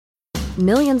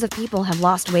Millions of people have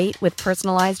lost weight with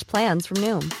personalized plans from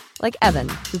Noom. Like Evan,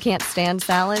 who can't stand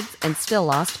salads and still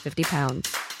lost 50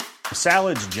 pounds.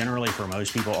 Salads generally for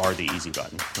most people are the easy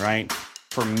button, right?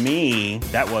 For me,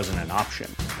 that wasn't an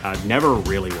option. I never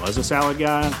really was a salad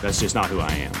guy. That's just not who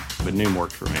I am. But Noom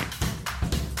worked for me.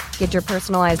 Get your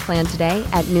personalized plan today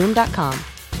at Noom.com.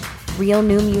 Real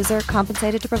Noom user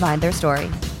compensated to provide their story.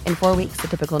 In 4 weeks, the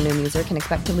typical Noom user can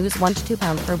expect to lose 1 to 2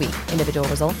 pounds per week. Individual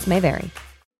results may vary.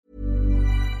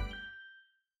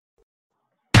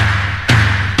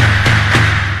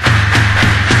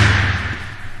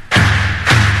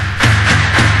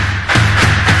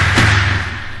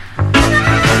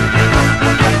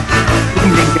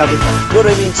 Good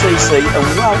evening, TC,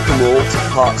 and welcome all to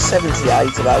part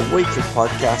 78 of our weekly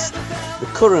podcast, The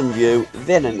Curran View,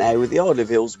 Then and Now with the Isle of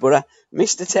Hillsborough.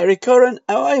 Mr. Terry Curran,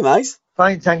 how are you, mate?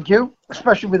 Fine, thank you,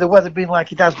 especially with the weather being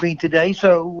like it has been today.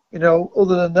 So,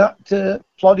 other than that,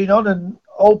 plodding on and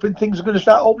hoping things are going to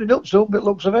start opening up soon, but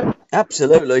looks of it.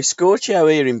 Absolutely. Scorch out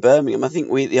here in Birmingham. I think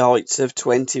we're at the heights of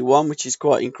 21, which is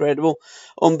quite incredible.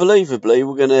 Unbelievably,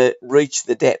 we're going to reach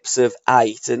the depths of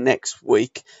 8, and next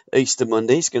week, Easter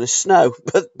Monday, it's going to snow.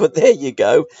 But there you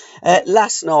go.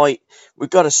 Last night, we've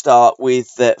got to start with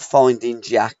Finding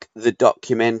Jack, the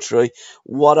documentary.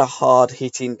 What a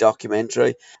hard-hitting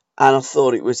documentary. And I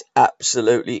thought it was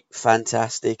absolutely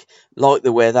fantastic. Like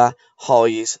the weather,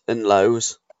 highs and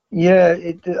lows. Yeah,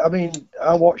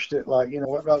 I watched it,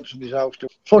 went round to his house.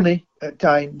 Funny at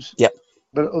times. Yep.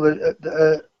 But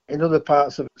in other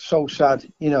parts of it, so sad,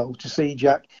 to see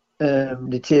Jack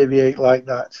deteriorate like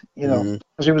that,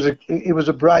 Because he was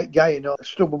a bright guy, a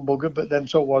stubborn bugger, but then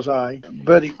so was I.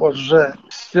 But it was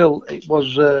it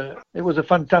was a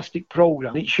fantastic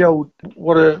programme. It showed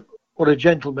what a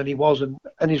gentleman he was, and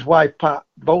his wife Pat,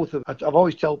 both of them. I've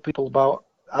always told people about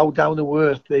how down to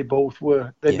earth they both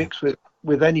were. They mixed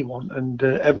with anyone and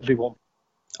everyone.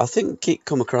 I think it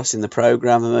come across in the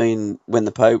programme. I mean, when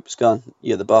the Pope's gone,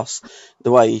 you're the boss.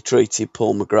 The way he treated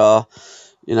Paul McGrath,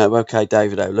 okay,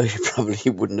 David O'Leary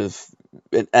probably wouldn't have,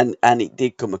 and it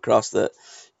did come across that,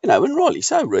 and rightly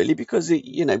so, really, because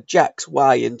Jack's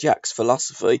way and Jack's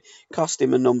philosophy cost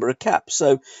him a number of caps.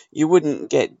 So you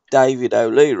wouldn't get David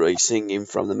O'Leary singing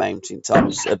from the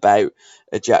mountaintops about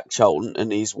Jack Charlton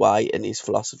and his way and his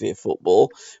philosophy of football.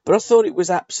 But I thought it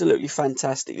was absolutely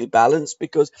fantastically balanced,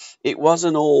 because it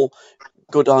wasn't all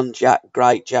good on Jack,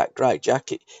 great Jack, great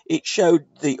Jack. It showed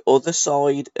the other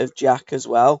side of Jack as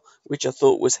well, which I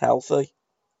thought was healthy.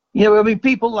 Yeah, I mean,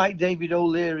 people like David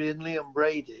O'Leary and Liam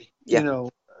Brady,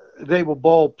 they were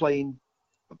ball-playing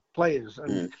players.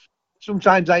 And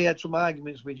sometimes I had some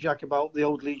arguments with Jack about the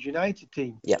old Leeds United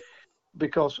team. Yeah.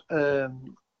 Because,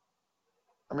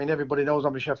 everybody knows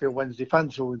I'm a Sheffield Wednesday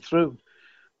fan through and through.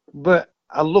 But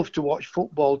I love to watch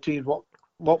football teams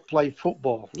what play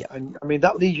football. Yeah. And,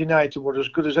 that Leeds United were as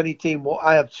good as any team what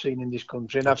I have seen in this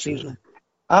country. And I've seen some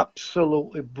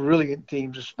absolutely brilliant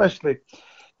teams, especially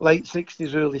late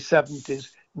 60s, early 70s.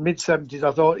 Mid-70s,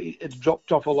 I thought it had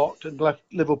dropped off a lot and left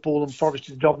Liverpool and Forest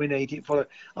to dominate it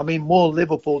more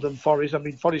Liverpool than Forest.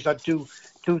 Forest had two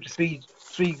to three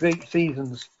great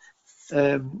seasons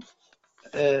in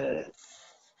that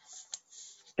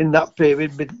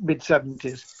period,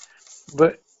 mid-70s.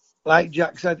 But like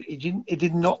Jack said, he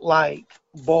did not like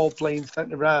ball-playing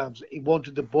centre-halves. He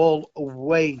wanted the ball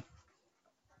away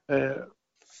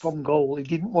from goal. He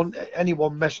didn't want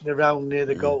anyone messing around near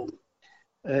the goal.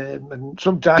 And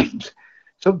sometimes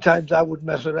I would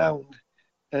mess around.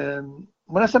 When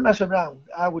I say mess around,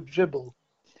 I would dribble,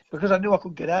 because I knew I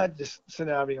could get out of this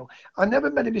scenario. I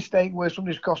never made a mistake where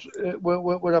somebody's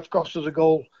would have cost us a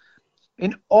goal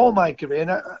in all my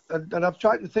career. And I've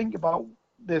tried to think about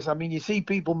this. You see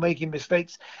people making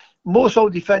mistakes, more so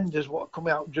defenders what come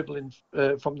out dribbling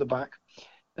from the back.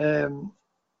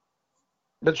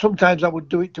 But sometimes I would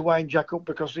do it to wind Jack up,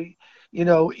 because he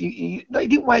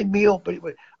didn't wind me up, but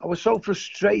I was so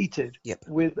frustrated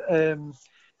with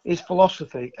his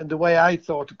philosophy and the way I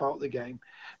thought about the game.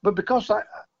 But because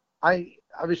I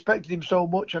respected him so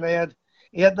much, and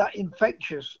he had that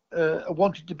infectious, I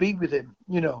wanted to be with him,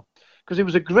 because he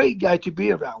was a great guy to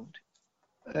be around.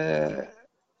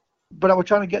 But I was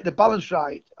trying to get the balance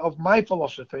right of my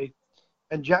philosophy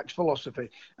and Jack's philosophy.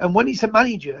 And when he's a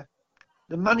manager,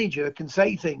 the manager can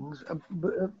say things, and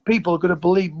people are going to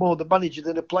believe more the manager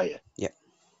than a player. Yeah.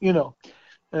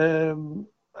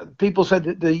 People said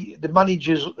that the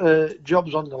manager's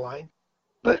job's on the line,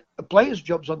 but a player's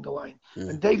job's on the line.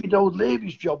 And David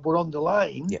O'Leary's job were on the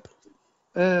line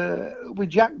with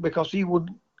Jack, because he would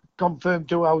confirm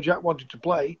to how Jack wanted to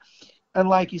play. And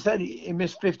like he said, he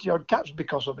missed 50-odd caps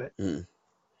because of it.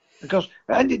 Because at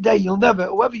the end of the day,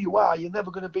 whoever you are, you're never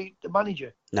going to beat the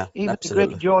manager. No, Even absolutely. the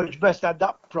great George Best had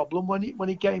that problem when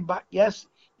he came back. Yes,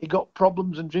 he got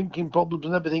problems and drinking problems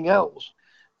and everything else.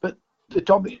 But the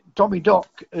Tommy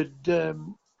Dock had,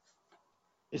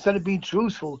 instead of being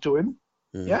truthful to him,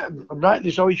 yeah, and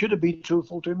rightly so, he should have been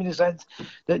truthful to him in the sense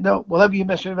that, no, whatever you're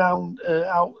messing around,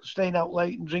 staying out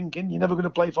late and drinking, you're never going to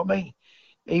play for me.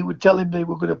 He would tell him they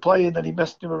were going to play, and then he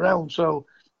messed him around. So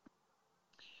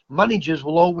managers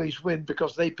will always win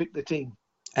because they pick the team.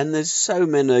 And there's so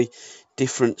many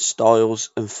different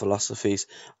styles and philosophies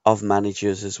of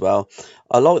managers as well.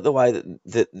 I like the way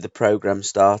that the programme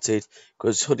started,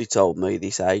 because Huddy told me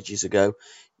this ages ago.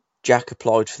 Jack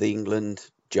applied for the England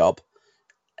job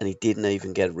and he didn't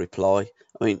even get a reply.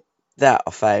 I mean, that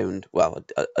I found, well,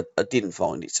 I didn't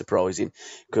find it surprising,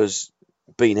 because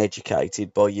being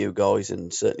educated by you guys,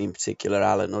 and certainly in particular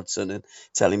Alan Hudson, and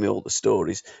telling me all the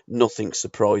stories, nothing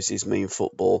surprises me in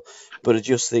football. But I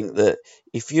just think that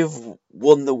if you've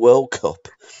won the World Cup,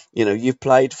 you've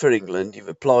played for England, you've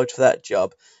applied for that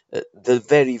job, the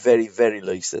very, very, very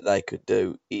least that they could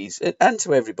do is, and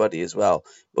to everybody as well,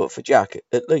 but for Jack,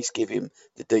 at least give him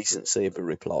the decency of a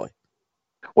reply.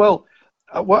 Well,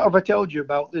 what have I told you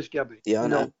about this, Gabby? Yeah, I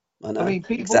know. I mean,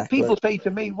 exactly. people say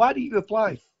to me, "Why didn't you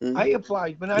apply?" I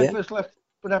applied when I first left.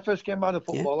 When I first came out of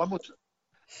football, I must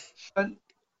sent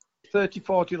 30,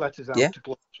 40 letters out to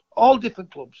clubs, all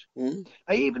different clubs.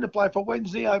 I even applied for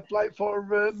Wednesday. I applied for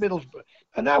Middlesbrough,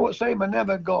 and I would say I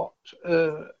never got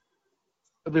a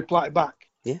reply back.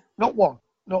 Yeah, not one.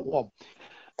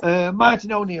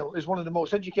 Martin O'Neill is one of the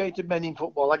most educated men in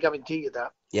football. I guarantee you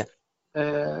that. Yeah.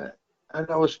 And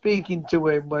I was speaking to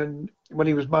him when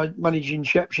he was managing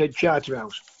Shepshed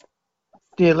Charterhouse,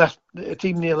 a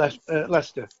team near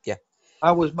Leicester. Yeah.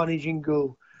 I was managing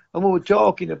Gould, and we were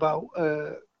talking about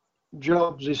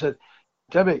jobs. He said,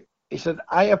 "Terry," he said,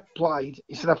 "I applied."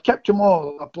 He said, "I've kept them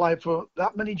all. Applied for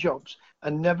that many jobs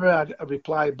and never had a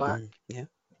reply back." Yeah.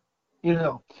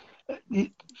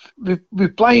 We're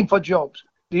playing for jobs.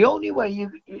 The only way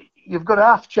you've got a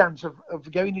half chance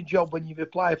of getting a job when you've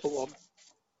applied for one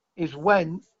is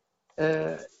when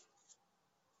a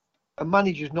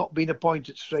manager's not been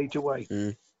appointed straight away.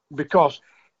 Because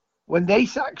when they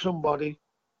sack somebody,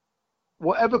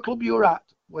 whatever club you're at,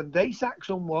 when they sack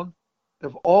someone,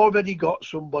 they've already got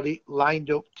somebody lined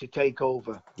up to take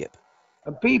over. Yep.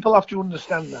 And people have to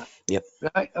understand that. Yep.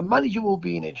 Right? A manager will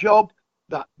be in a job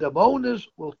that the owners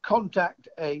will contact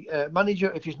a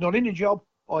manager if he's not in a job,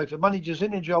 or if a manager's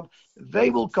in a job, they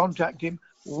will contact him.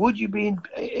 Would you be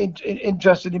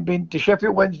interested in being the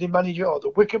Sheffield Wednesday manager or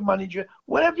the Wycombe manager,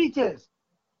 whatever it is,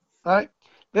 right?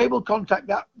 They will contact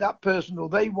that person who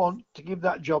they want to give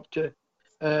that job to,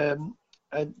 and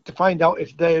to find out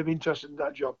if they're interested in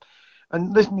that job.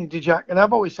 And listening to Jack, and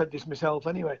I've always said this myself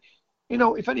anyway,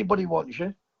 if anybody wants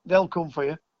you, they'll come for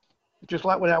you. Just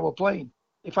like when I was playing.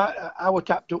 If I were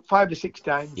tapped up 5 to 6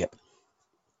 times, yep,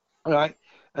 all right,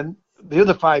 and the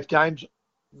other 5 times,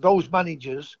 those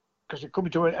managers, because they're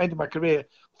coming to the end of my career,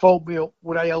 phoned me up,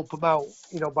 would I help them out,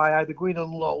 by either going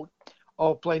on loan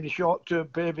or playing a short-term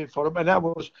period for them. And I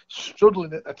was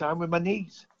struggling at the time with my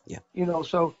knees. Yeah.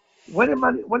 So when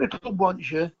a club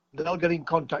wants you, they'll get in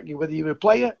contact with you, whether you're a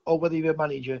player or whether you're a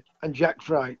manager. And Jack's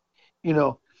right.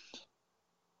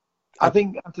 I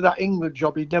think after that England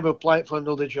job, he'd never apply for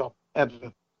another job,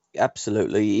 ever.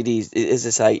 Absolutely. It is, as I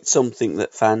say, it's something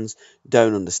that fans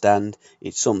don't understand.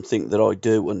 It's something that I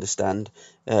do understand.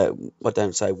 I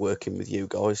don't say working with you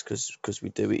guys because we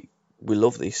do it. We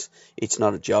love this. It's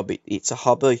not a job. It's a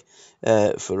hobby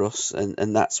for us,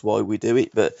 and that's why we do it.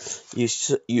 But you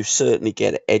certainly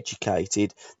get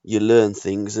educated. You learn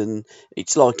things, and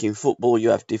it's like in football. You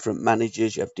have different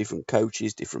managers, you have different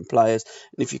coaches, different players,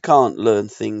 and if you can't learn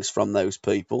things from those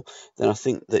people, then I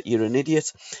think that you're an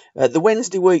idiot. The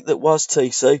Wednesday week that was,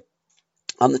 TC,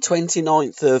 on the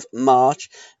 29th of March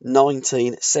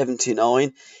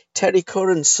 1979, Terry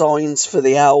Curran signs for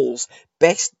the Owls.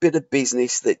 Best bit of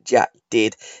business that Jack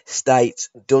did, states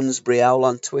Dunsbury Owl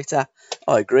on Twitter.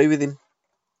 I agree with him.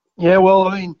 Yeah, well,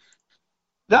 I mean,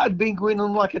 that had been going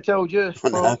on, like I told you,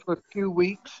 for a few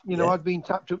weeks. I'd been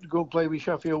tapped up to go and play with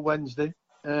Sheffield Wednesday.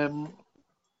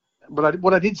 But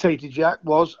what I did say to Jack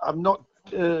was, I'm not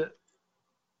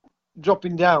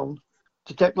dropping down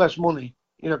to take less money,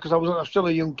 because I was still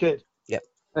a young kid. Yep.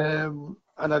 And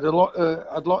I had a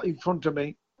lot in front of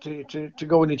me to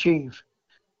go and achieve.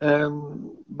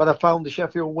 But I found the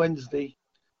Sheffield Wednesday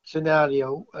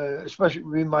scenario, especially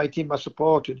within my team I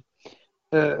supported,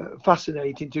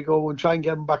 fascinating to go and try and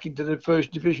get them back into the first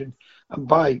division. And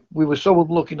we were so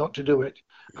unlucky not to do it.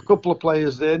 A couple of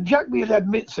players there, and Jack Beard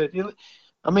admits it.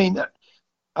 I mean,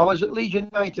 I was at Leeds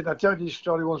United. I told you this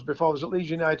story once before. I was at Leeds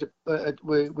United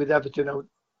with Everton.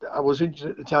 I was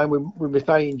injured at the time with my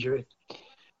thigh injury,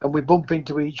 and we bump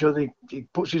into each other. He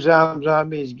puts his arms around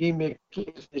me. He's giving me a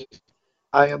kiss.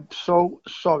 I am so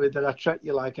sorry that I treated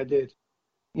you like I did,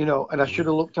 and I should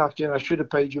have looked after you and I should have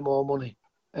paid you more money.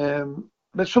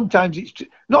 But sometimes it's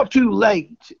not too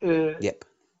late. Yep.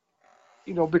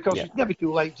 Because it's never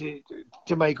too late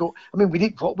to make up. I mean,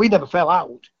 we never fell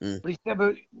out, but it's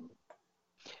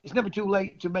never too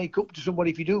late to make up to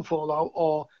somebody if you do fall out,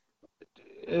 or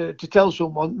to tell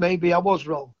someone maybe I was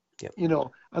wrong. Yep.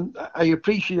 And I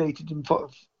appreciated him for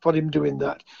him doing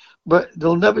that. But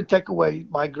they'll never take away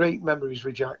my great memories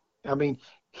with Jack. I mean,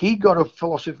 he got a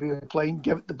philosophy of playing,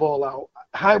 get the ball out.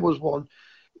 I was one.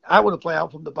 I want to play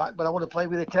out from the back, but I want to play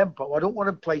with a tempo. I don't want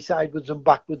to play sideways and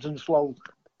backwards and slow.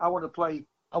 I want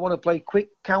to play quick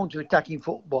counter-attacking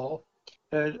football,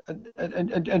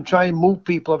 and try and move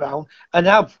people around, and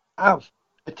have a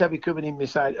Terry Curran in my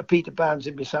side, a Peter Barnes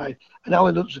in my side, and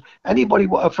Alan Hudson. Anybody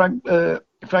what a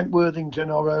Frank Worthington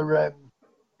or a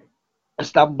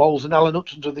Stan Bowles and Alan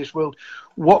Hudson's of this world,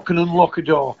 what can unlock a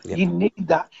door? Yep. You need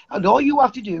that, and all you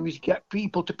have to do is get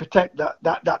people to protect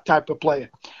that type of player,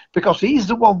 because he's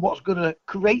the one what's going to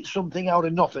create something out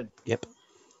of nothing. Yep.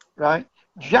 Right?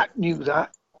 Jack knew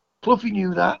that. Pluffy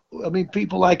knew that. I mean,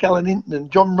 people like Alan Hinton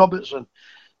and John Robertson,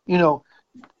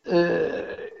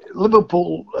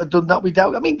 Liverpool had done that with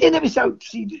Doug. I mean, you never saw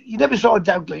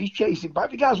Dalglish chasing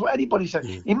back, regardless of what anybody said.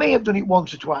 He may have done it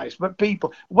once or twice, but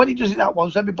when he does it that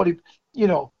once, everybody,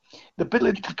 the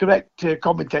politically correct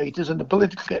commentators and the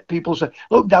politically correct people say,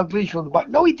 look, Dalglish on the back.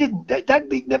 No, he didn't.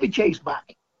 Dalglish never chased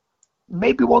back.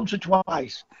 Maybe once or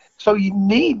twice. So you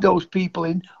need those people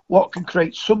in what can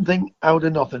create something out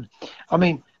of nothing. I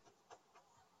mean,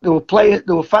 there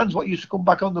were fans what used to come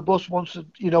back on the bus once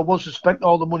they spent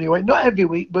all the money away. Not every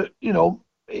week, but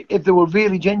if they were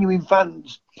really genuine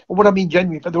fans, or what I mean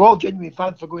genuine, but they're all genuine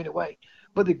fans for going away,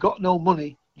 but they got no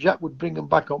money, Jack would bring them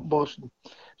back on bus. And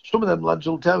some of them lads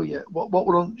will tell you what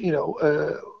were on,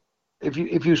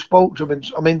 if you spoke to them.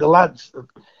 And I mean, the lads.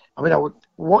 I mean, I was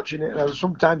watching it, and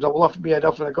sometimes I will laugh my head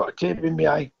off, and I got a tear in my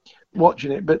eye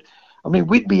watching it. But I mean,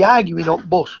 we'd be arguing on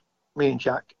bus, me and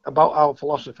Jack, about our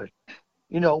philosophy.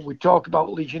 We talk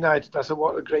about Leeds United. I said,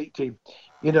 what a great team.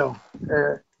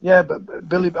 But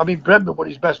Billy, I mean, Brendan was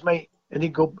his best mate, and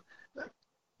he'd go,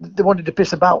 they wanted to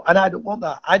piss about, and I don't want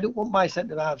that. I don't want my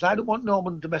centre halves. I don't want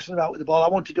Norman to mess about with the ball. I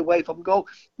wanted away from goal.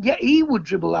 Yeah, he would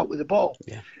dribble out with the ball.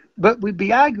 Yeah. But we'd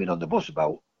be arguing on the bus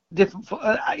about different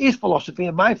his philosophy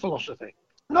and my philosophy.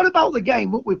 Not about the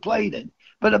game, what we played in,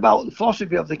 but about the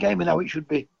philosophy of the game and how it should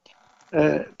be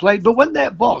played. But when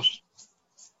they're boss,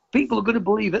 people are going to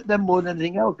believe it then more than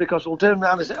anything else, because they'll turn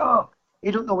around and say, oh,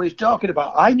 he don't know what he's talking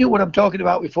about. I knew what I'm talking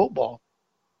about with football.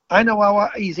 I know how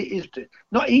easy it is to,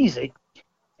 not easy,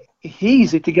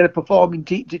 easy to get a performing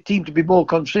team to be more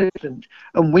consistent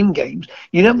and win games.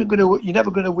 You're never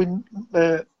going to win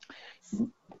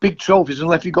big trophies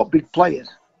unless you've got big players.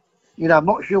 I'm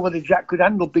not sure whether Jack could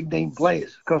handle big name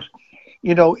players, because,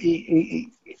 he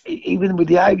even with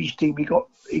the Irish team, he got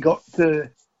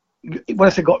when I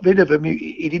say got rid of him,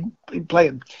 he didn't play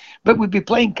him. But we'd be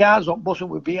playing cards on bus, and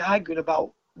we'd be arguing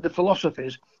about the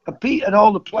philosophies. And Pete and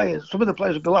all the players, some of the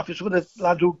players would be laughing, some of the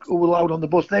lads who were loud on the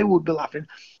bus, they would be laughing.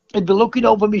 He'd be looking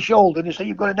over my shoulder and he'd say,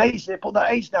 you've got an ace there, put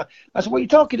that ace down. I said, what are you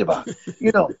talking about?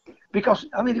 Because,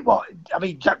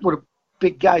 Jack was a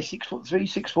big guy, 6'3",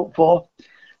 6'4".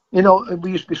 And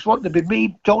we used to be swapping. There'd be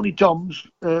me, Tony Toms,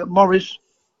 Morris,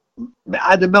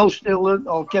 either Mel Stiller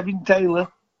or Kevin Taylor.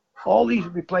 All these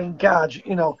would be playing cards,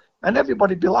 and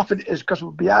everybody would be laughing at us because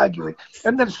we'd be arguing.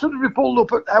 And then as soon as we pulled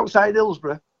up outside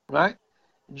Hillsborough, right,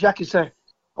 Jack would say,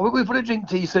 are we going for a drink,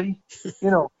 TC?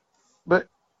 But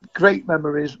great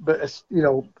memories, but,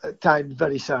 at times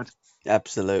very sad.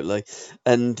 Absolutely.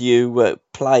 And you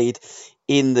played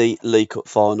in the League Cup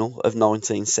final of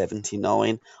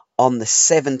 1979 on the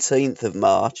 17th of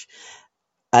March,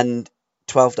 and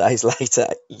 12 days later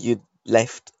you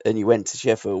left and you went to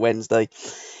Sheffield Wednesday.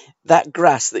 That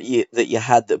grass that you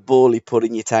had that Borley put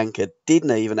in your tanker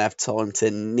didn't even have time to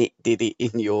knit, did it,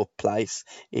 in your place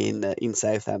in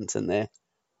Southampton there?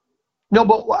 No,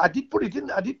 but I did put it in.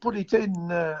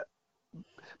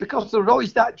 Because there was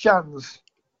always that chance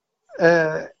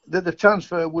that the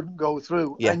transfer wouldn't go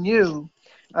through. Yeah. I knew.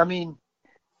 I mean,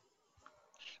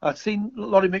 I'd seen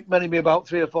Laurie McMenemy about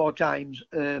 3 or 4 times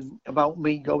about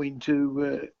me going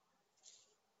to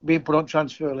being put on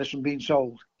transfer list and being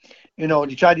sold. And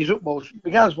he tried his utmost,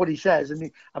 regardless of what he says.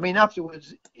 And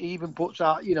afterwards, he even puts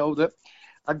out, that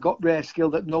I've got rare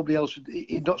skill that nobody else,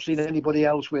 he'd not seen anybody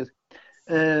else with.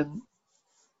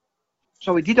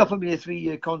 So he did offer me a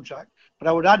 3-year contract, but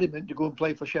I was adamant to go and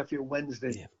play for Sheffield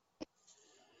Wednesday. Yeah.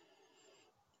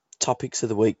 Topics of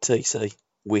the week, TC.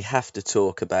 We have to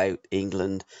talk about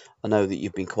England. I know that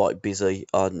you've been quite busy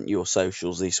on your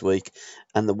socials this week,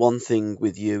 and the one thing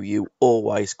with you, you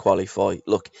always qualify.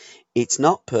 Look, it's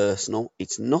not personal,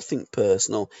 it's nothing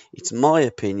personal, it's my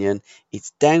opinion,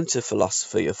 it's down to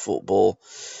philosophy of football.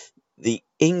 The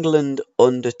England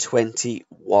under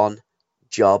 21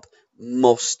 job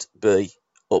must be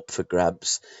up for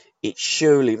grabs. It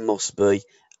surely must be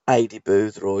Adi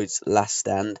Boothroyd's last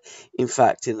stand. In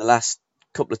fact, in the last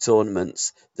couple of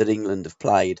tournaments that England have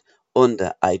played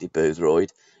under Adi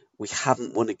Boothroyd, we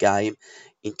haven't won a game.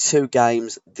 In 2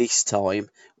 games this time,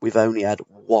 we've only had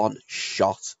 1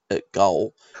 shot at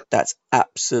goal. That's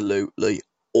absolutely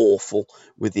awful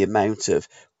with the amount of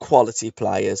quality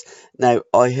players. Now,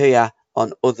 I hear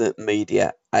on other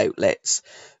media outlets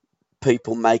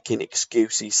people making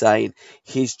excuses saying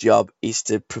his job is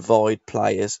to provide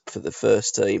players for the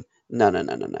first team. No.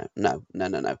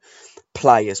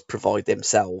 Players provide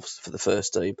themselves for the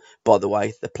first team. By the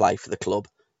way, they play for the club.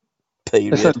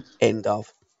 Period. Listen, End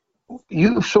of.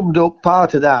 You've summed up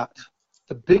part of that.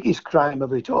 The biggest crime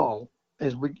of it all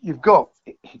is you've got,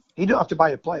 you don't have to buy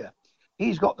a player.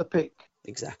 He's got the pick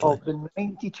Exactly. of the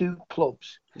 92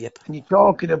 clubs. Yep. And you're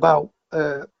talking about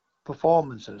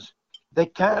performances. They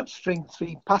can't string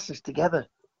 3 passes together.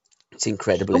 It's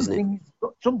incredible, isn't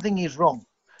it? Something is wrong.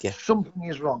 Yeah. Something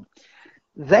is wrong.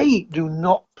 They do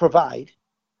not provide,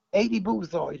 Adi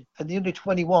Boothroyd and the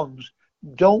under-21s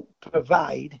don't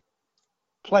provide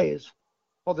players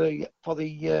for the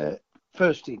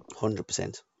first team.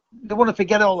 100%. They want to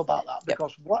forget all about that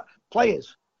because what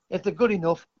players, if they're good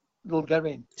enough, they'll get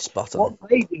in. Spot on. What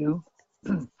they do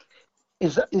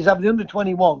is have the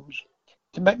under-21s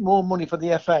to make more money for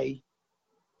the FA,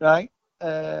 right?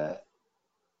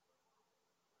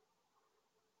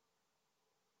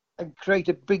 And create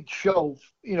a big show,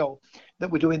 that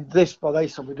we're doing this for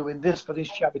this, and we're doing this for this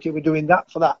charity, we're doing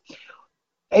that for that.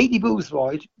 Adi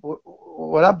Boothroyd,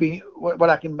 what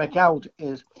I can make out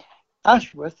is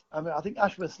Ashworth. I mean, I think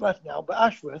Ashworth's left now, but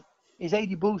Ashworth is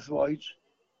Adi Boothroyd's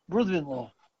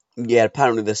brother-in-law. Yeah,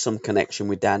 apparently there's some connection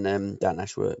with Dan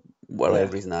Ashworth,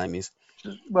 whatever his name is.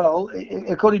 Well,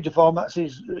 according to formats,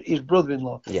 his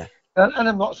brother-in-law. Yeah. And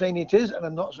I'm not saying it is, and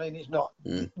I'm not saying it's not.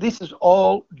 This is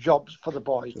all jobs for the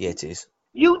boys. Yeah, it is.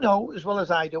 You know as well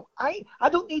as I do. I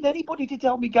don't need anybody to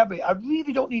tell me, Gabby. I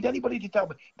really don't need anybody to tell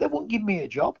me. They won't give me a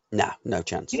job. No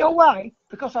chance. You know why?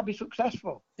 Because I'll be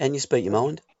successful. And you speak your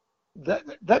mind.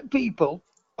 These people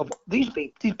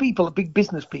are big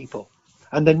business people,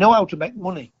 and they know how to make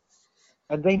money,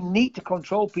 and they need to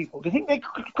control people. Do you think they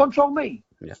could control me?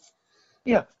 Yeah.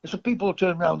 Yeah. So people will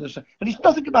turn around and say, and it's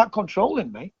nothing about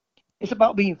controlling me. It's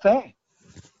about being fair,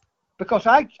 because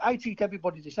I treat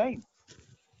everybody the same.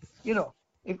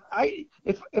 If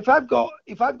I've got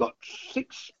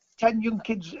 6, 10 young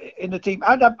kids in the team,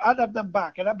 I'd have them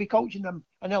back, and I'd be coaching them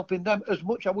and helping them as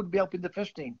much I wouldn't be helping the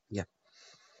first team. Yeah.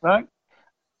 Right.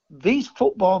 These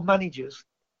football managers,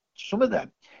 some of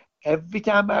them, every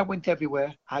time I went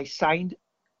everywhere, I signed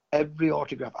every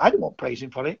autograph. I didn't want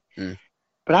praising for it,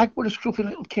 but I was a scruffy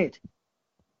little kid,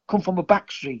 come from the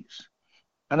back streets.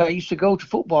 And I used to go to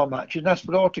football matches and ask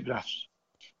for autographs.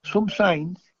 Some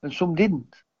signed and some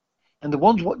didn't. And the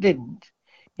ones what didn't,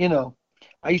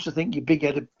 I used to think you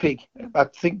big-headed pig. I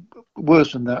think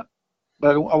worse than that,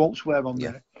 but I won't swear on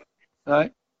there.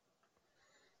 Right?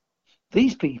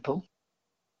 These people,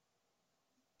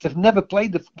 they've never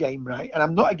played the game right, and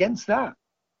I'm not against that.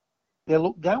 They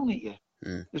look down at you.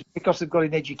 It's because they've got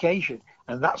an education,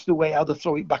 and that's the way how they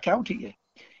throw it back out at you.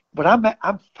 But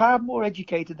I'm far more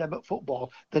educated than at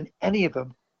football than any of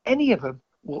them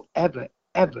will ever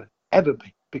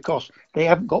be, because they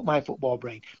haven't got my football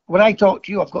brain. When I talk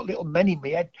to you, I've got little men in my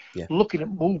head looking at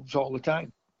moves all the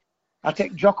time. I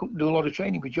take Jock up and do a lot of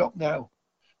training with Jock now,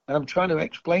 and I'm trying to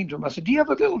explain to him. I said, do you have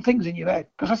little things in your head?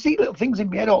 Because I see little things in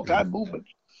my head all the time,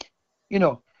 movements,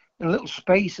 and little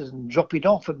spaces and dropping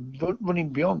off and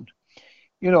running beyond.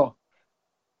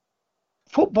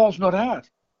 Football's not hard.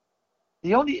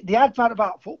 The hard part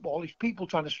about football is people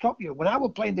trying to stop you. When I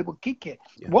was playing, they would kick you.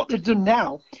 Yeah. What they've done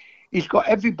now is got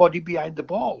everybody behind the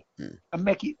ball and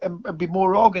make it and be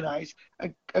more organised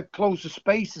and close the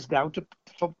spaces down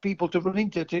for people to run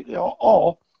into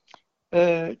or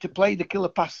to play the killer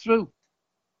pass through.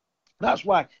 That's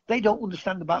why they don't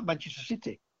understand about Manchester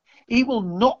City. He will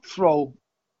not throw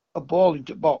a ball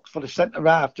into the box for the centre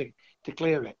half to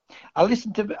clear it. I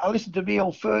listened to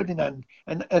Rio Ferdinand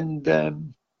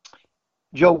and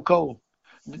Joe Cole.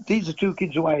 These are 2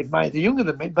 kids who I admire. They're younger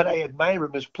than me, but I admire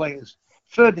them as players.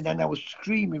 Ferdinand, I was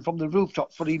screaming from the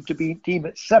rooftop for him to be in team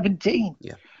at 17.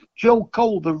 Yeah. Joe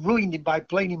Cole, they ruined him by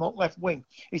playing him on left wing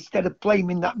instead of playing him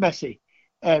in that Messi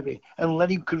area and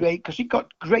let him create, because he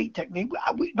got great technique.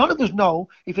 None of us know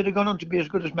if he'd have gone on to be as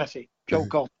good as Messi, Joe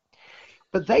Cole.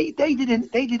 But they did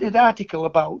an article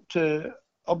about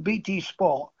on BT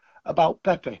Sport about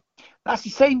Pepe. That's the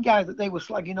same guy that they were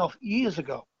slagging off years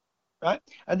ago, right?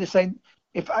 And they're saying,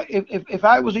 if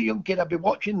I was a young kid, I'd be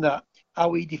watching that,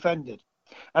 how he defended.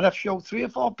 And I've showed 3 or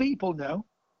 4 people now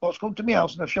what's come to my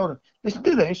house, and I've shown them, listen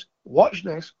to this, watch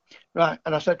this, right?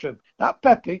 And I said to him, that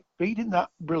Pepe, reading that,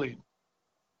 brilliant,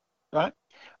 right?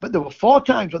 But there were 4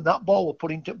 times when that ball was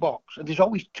put into the box, and there's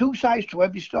always 2 sides to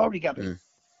every story, Gabby,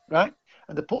 right?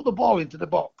 And they put the ball into the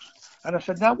box. And I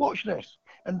said, now watch this.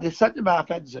 And the centre-half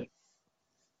heads it,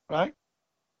 right?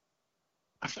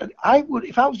 I said, I would,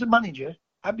 if I was the manager,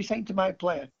 I'd be saying to my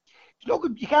player, it's no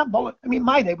good, you can't bollock. I mean,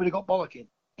 my day would have got bollocking.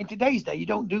 In today's day, you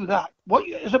don't do that.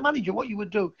 As a manager, what you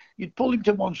would do, you'd pull him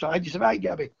to one side. You say, right,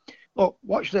 Gabby, look,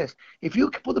 watch this. If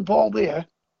you put the ball there,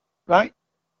 right,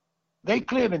 they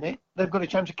clearing it, they've got a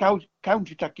chance of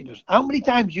counter-attacking us. How many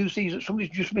times do you see that somebody's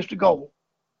just missed a goal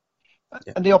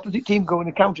and the opposite team go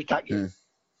and counter-attack you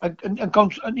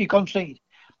and you concede,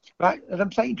 right? And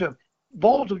I'm saying to them,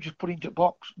 balls are just put into the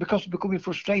box because they're becoming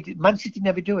frustrated. Man City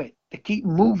never do it. They keep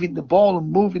moving the ball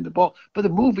and moving the ball, but they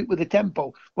move it with a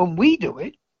tempo. When we do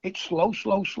it, it's slow,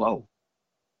 slow, slow.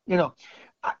 You know,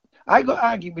 I got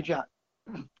arguing with Jack.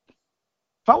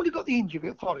 If I would have got the injury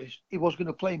at Forest, he was going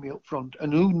to play me up front,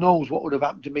 and who knows what would have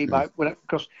happened to me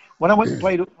because when I went and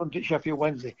played up front at Sheffield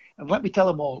Wednesday, and let me tell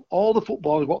them all the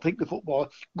footballers what think the footballer,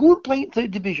 go and play in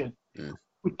 3rd division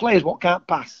with players what can't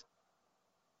pass.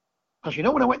 Because you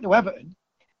know when I went to Everton,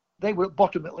 they were at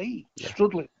bottom of the league,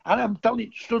 struggling. And I'm telling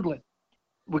you, struggling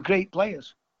with great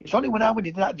players. It's only when I went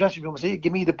into that dressing room and said,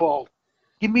 give me the ball.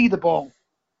 Give me the ball.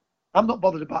 I'm not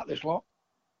bothered about this lot.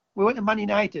 We went to Man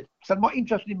United. I said, I'm not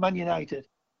interested in Man United.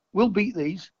 We'll beat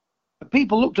these. And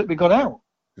people looked at me and got out.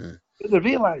 But they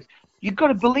realised, you've got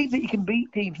to believe that you can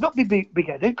beat teams, not be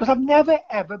big-headed, because I've never,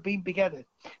 ever been big-headed.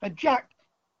 And Jack,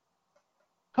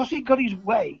 because he got his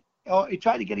way, or he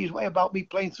tried to get his way about me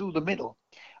playing through the middle,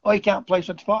 or he can't play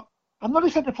centre-forward. I'm not a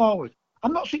centre-forward.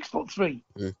 I'm not 6'3".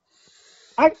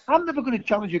 I'm never going to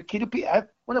challenge a kid up here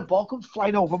when a ball comes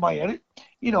flying over my head,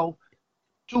 2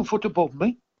 foot above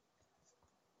me.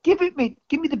 Give me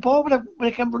the ball when I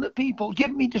can run at people.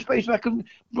 Give me the space where I can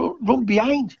run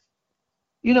behind.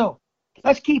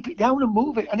 Let's keep it down and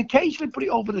move it, and occasionally put it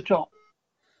over the top.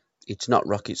 It's not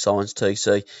rocket science,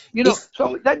 TC.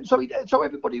 So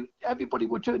everybody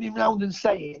were turning around and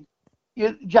saying,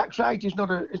 Jack's right. He's not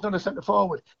a centre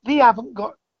forward. They haven't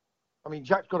got. I mean,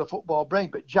 Jack's got a football brain,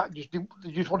 but Jack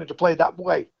just wanted to play that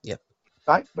way. Yep.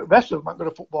 Right, but the rest of them haven't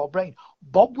got a football brain.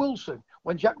 Bob Wilson,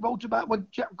 when Jack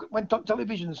went on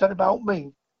television and said about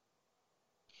me,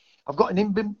 I've got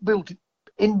an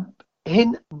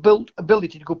inbuilt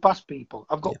ability to go past people.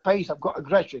 I've got pace, I've got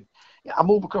aggression. I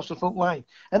move across the front line.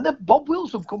 And then Bob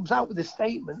Wilson comes out with a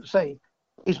statement saying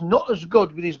he's not as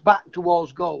good with his back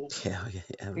towards goal. Yeah,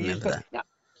 I remember that.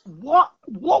 Now,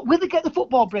 where they get the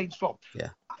football brains from? Yeah.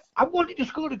 I wanted to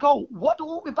score a goal. What do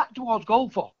I want me back towards goal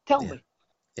for? Tell me.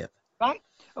 Yep. Right?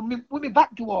 And with me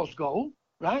back towards goal,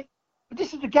 right? But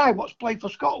this is the guy what's played for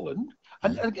Scotland,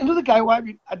 and another guy who I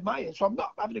admire, so I'm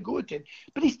not having a go at him.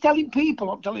 But he's telling people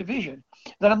on television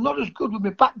that I'm not as good with my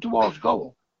back towards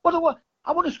goal. What do I want?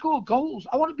 I want to score goals.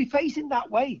 I want to be facing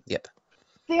that way. Yep.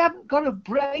 They haven't got a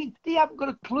brain. They haven't got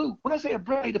a clue. When I say a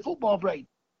brain, a football brain.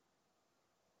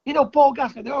 Paul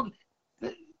Gascoigne,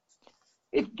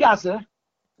 if Gaza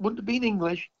wouldn't have been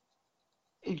English,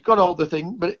 he's got all the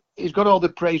thing, but he's got all the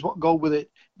praise what go with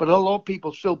it. But a lot of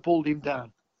people still pulled him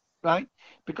down, right?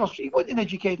 Because he wasn't an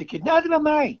educated kid. Neither am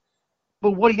I.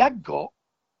 But what he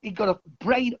got a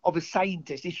brain of a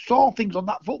scientist. He saw things on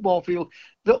that football field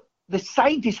that the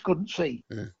scientists couldn't see,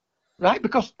 right?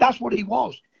 Because that's what he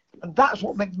was. And that's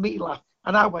what makes me laugh.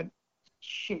 And I went,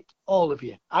 shit, all of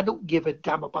you. I don't give a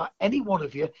damn about any one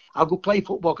of you. I'll go play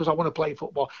football because I want to play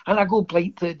football. And I go and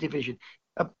play 3rd division.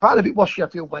 And part of it was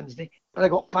Sheffield Wednesday. And I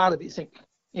got part of it saying,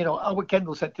 Albert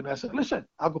Kendall said to me, I said, listen,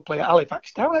 I'll go play at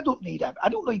Halifax Town. I don't need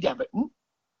Everton.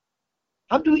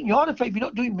 I'm doing you a favour. You're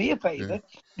not doing me a favour.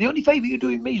 The only favour you're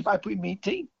doing me is by putting me in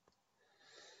team.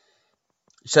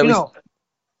 So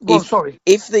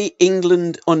if the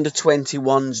England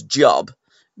under-21's job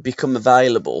become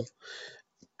available,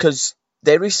 because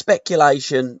There is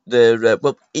speculation.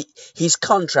 His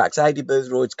contract, AD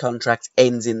Boothroyd's contract,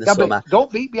 ends in the summer.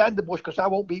 Don't beat behind the bush, because I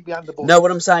won't beat behind the bush. No, what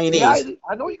I'm saying is,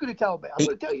 I know you're going to tell me. I'm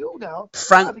going to tell you now.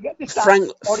 Frank.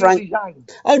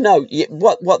 Oh no!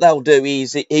 What they'll do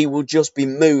is he will just be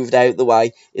moved out the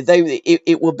way.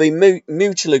 It will be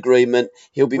mutual agreement.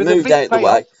 He'll be moved out the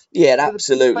way. Yeah,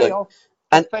 absolutely.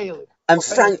 And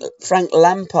Frank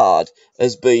Lampard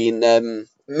has been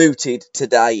mooted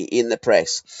today in the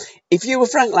press. If you were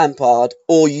Frank Lampard,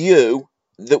 or you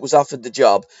that was offered the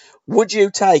job, would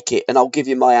you take it? And I'll give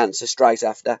you my answer straight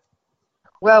after.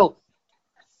 Well,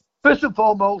 first and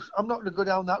foremost, I'm not going to go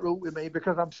down that route with me,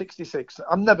 because I'm 66.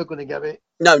 I'm never going to get it.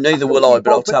 No, neither will I,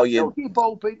 but I'll tell you.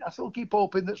 I still keep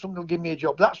hoping that someone will give me a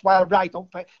job. That's why I write on.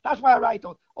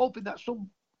 Hoping that some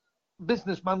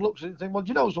businessman looks at it and thinks, well, do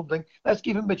you know something? Let's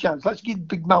give him a chance. Let's give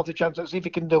Big Mouth a chance. Let's see if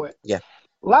he can do it. Yeah.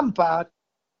 Lampard,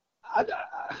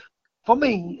 for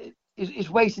me, is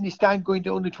wasting his time going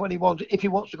to under 21s if he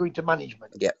wants to go into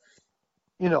management. Yeah.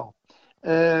 You know,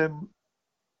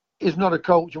 he's not a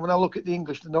coach. And when I look at the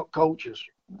English, they're not coaches.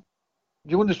 Do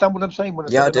you understand what I'm saying?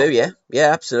 I do, yeah.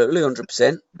 Yeah, absolutely,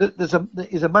 100%.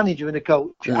 There's a manager and a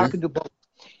coach. Mm-hmm. I can do both.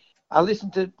 I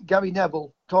listened to Gary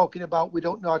Neville talking about we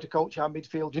don't know how to coach our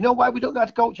midfield. Do you know why we don't know how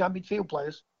to coach our midfield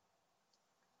players?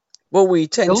 Well, we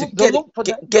tend to get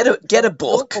a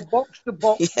book. Box to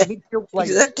box midfield players.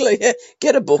 Exactly, yeah.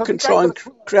 Get a book and try and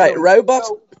create a robot.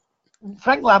 So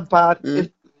Frank Lampard, if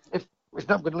he's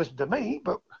not going to listen to me,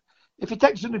 but if he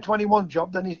takes an under-21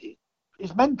 job, then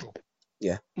he's mental.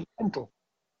 Yeah. He's mental.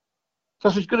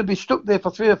 Because he's going to be stuck there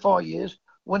for 3 or 4 years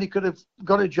when he could have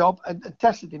got a job and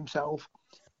tested himself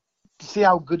to see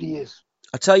how good he is.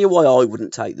 I'll tell you why I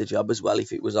wouldn't take the job as well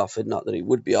if it was offered, not that it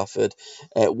would be offered.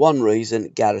 One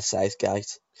reason, Gareth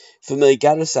Southgate. For me,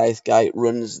 Gareth Southgate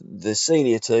runs the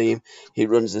senior team, he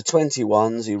runs the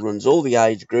 21s, he runs all the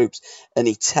age groups, and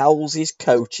he tells his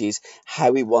coaches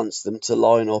how he wants them to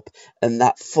line up, and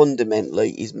that fundamentally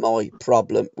is my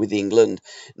problem with England.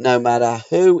 No matter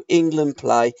who England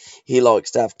play, he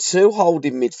likes to have 2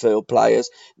 holding midfield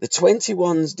players. The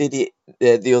 21s did it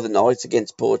the other night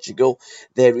against Portugal.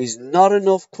 There is not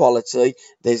enough quality,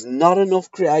 there's not enough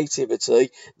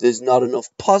creativity, there's not enough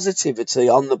positivity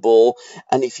on the ball,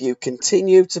 and if you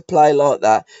continue to play like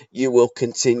that, you will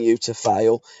continue to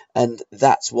fail, and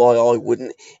that's why I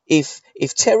wouldn't. If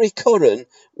Terry Curran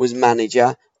was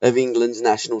manager of England's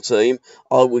national team,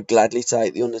 I would gladly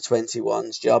take the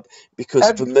under-21s job,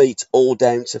 because for me it's all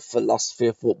down to philosophy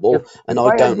of football, and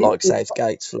I don't like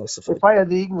Southgate's philosophy. If I had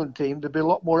the England team, there'd be a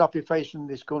lot more happy faces in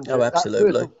this country. Oh,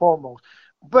 absolutely. That's first and foremost.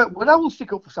 But what I will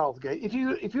stick up for Southgate, if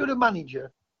you're a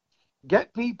manager,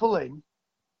 get people in,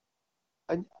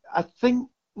 and I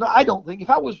don't think, if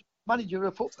I was manager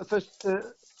of just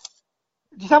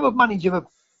have a manager of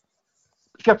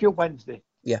Sheffield Wednesday,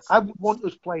 yeah, I would want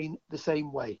us playing the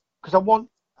same way, because I want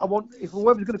if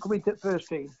whoever's going to come into the first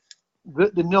team,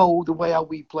 they know the way how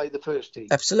we play the first team.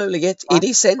 Absolutely, it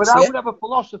is sense. But I would have a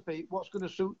philosophy what's going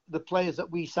to suit the players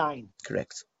that we sign.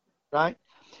 Correct. Right.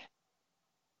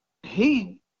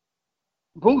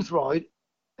 Boothroyd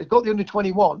has got the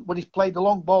under-21 when he's played the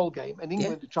long ball game, and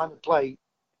England are trying to play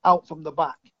out from the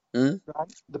back. Mm. Right.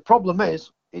 The problem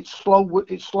is it's slow,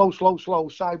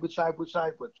 sideways.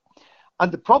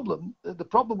 And the problem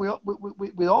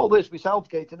with all this, with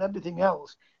Southgate and everything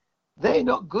else, they're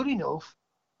not good enough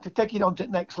to take it on to the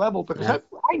next level. Because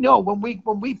I know when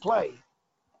we play,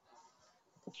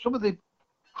 some of the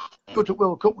go to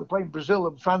World Cup, we're playing Brazil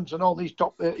and France and all these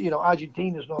top,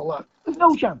 Argentinas and all that. There's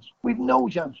no chance. We've no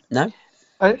chance. No.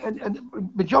 And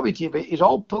majority of it is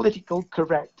all political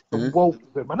correct and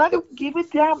wokeism. And I don't give a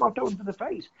damn. I'll tell them to the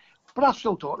face. But I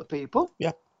still talk to people.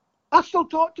 Yeah. I still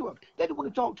talk to them. They don't want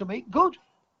to talk to me. Good.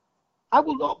 I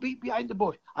will not be behind the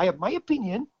bush. I have my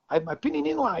opinion. I have my opinion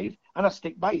in life, and I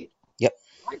stick by it. Yep.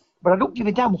 Right? But I don't give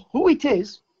a damn who it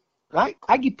is. Right?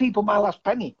 I give people my last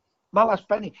penny. My last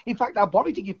penny. In fact, I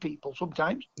borrow to give people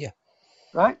sometimes. Yeah.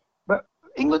 Right? But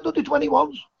England under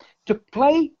 21s, to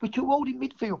play with 2 holding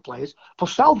midfield players, for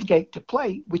Southgate to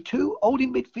play with 2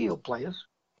 holding midfield players,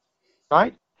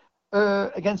 right,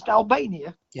 against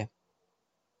Albania. Yeah.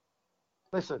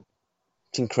 Listen.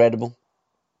 It's incredible.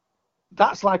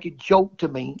 That's like a joke to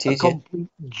me, a complete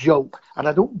joke. And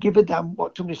I don't give a damn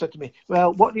what somebody said to me.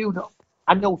 Well, what do you know?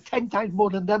 I know 10 times more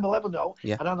than them will ever know.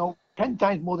 Yeah. And I know 10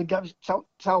 times more than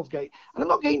Southgate. And I'm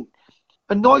not getting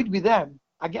annoyed with them.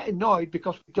 I get annoyed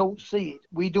because we don't see it.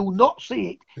 We do not see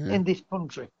it in this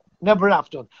country. Never have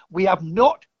done. We have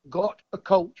not got a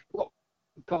coach.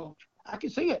 I can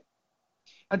see it.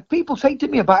 And people say to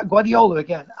me about Guardiola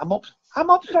again. I'm I'm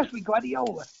obsessed with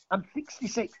Guardiola. I'm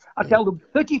 66. I tell them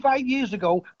 35 years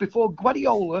ago, before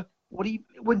Guardiola, what he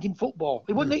went in football.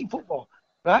 He wasn't in football,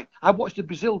 right? I watched the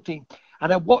Brazil team,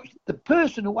 and I watched the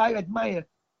person who I admire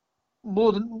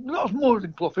not more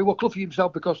than Clough. He was Clough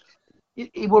himself, because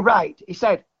he was right. He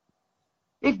said,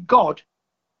 if God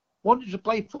wanted to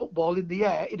play football in the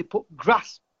air, he'd have put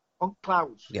grass on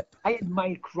clouds. Yep. I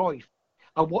admire Cruyff.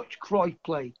 I watched Cruyff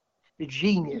play. The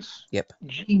genius. Yep.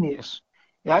 Genius.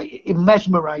 Yeah, it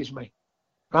mesmerised me,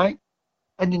 right?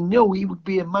 And you knew he would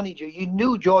be a manager. You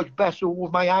knew George Best, who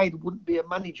was my idol, wouldn't be a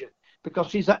manager,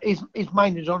 because his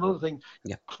mind is on other things.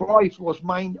 Yeah. Cruyff was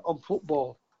mind on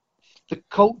football. The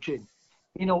coaching.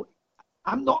 You know,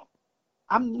 I'm not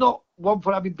one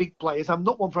for having big players. I'm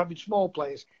not one for having small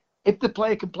players. If the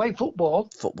player can play football,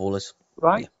 footballers,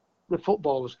 right? Yeah. The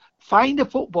footballers. Find a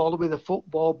footballer with a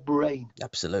football brain.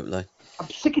 Absolutely. I'm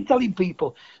sick of telling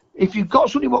people, if you've got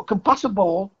somebody what can pass a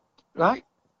ball, right?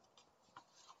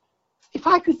 If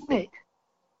I could knit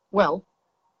well,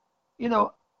 you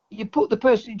know, you put the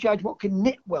person in charge what can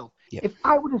knit well. Yep. If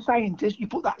I were a scientist, you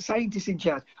put that scientist in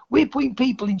charge. We're putting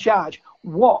people in charge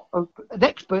what are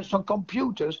experts on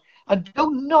computers and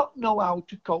do not know how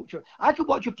to coach. I could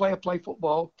watch a player play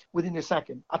football within a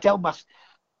second. I tell my,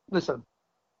 listen,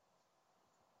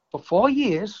 for 4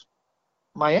 years,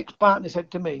 my ex-partner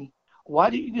said to me, why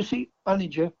didn't you see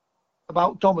manager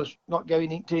about Thomas not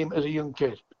going into him as a young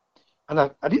kid? And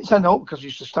I didn't say no, because he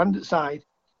used to stand aside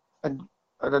and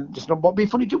it's not be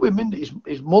funny to women.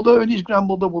 His mother and his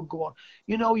grandmother would go on,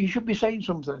 you know, you should be saying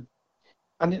something.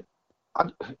 And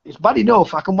it's bad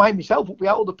enough. I can wind myself up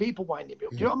without other people winding me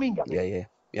up. Do you know what I mean, Gabby?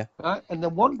 Yeah. Right? And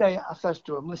then one day I says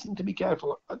to him, listen to me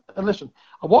careful. And listen,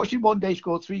 I watched him one day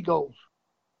score 3 goals.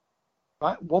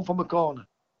 Right? One from a corner.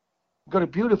 Got a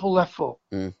beautiful left foot.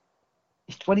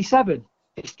 He's 27.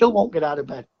 He still won't get out of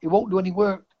bed. He won't do any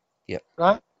work. Yep.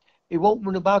 Right? He won't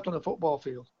run about on a football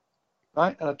field.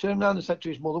 Right? And I turned around and said to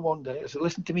his mother one day, I said,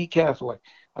 listen to me carefully.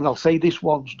 And I'll say this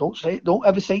once. Don't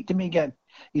ever say it to me again.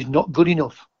 He's not good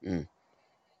enough.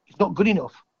 He's not good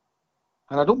enough.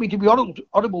 And I don't mean to be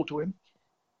audible to him.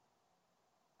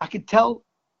 I can tell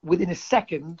within a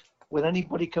second when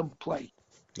anybody can play.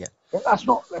 Yeah. That's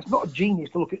not a genius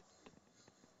to look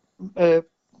at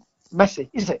Messi,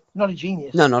 is it? Not a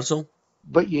genius. No, not at all.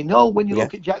 But you know, when you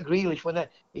look at Jack Grealish, when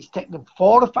it's taken them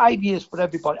 4 or 5 years for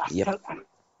everybody.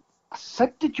 I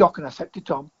said to Jock and I said to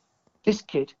Tom, this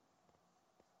kid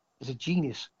is a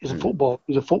genius. He's a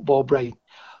football brain.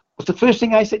 What's the first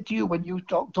thing I said to you when you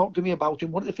talked to me about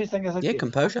him? What the first thing I said to you?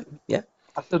 Composure. Yeah.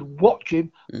 I said, watch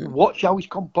him. Watch how he's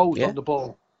composed on the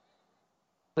ball.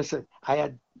 Listen, I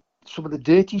had some of the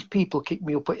dirtiest people kick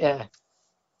me up at air.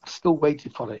 I still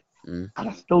waited for it. And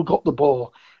I still got the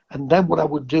ball. And then what I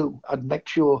would do, I'd make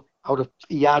sure I would have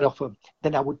a yard off him.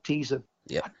 Then I would tease him.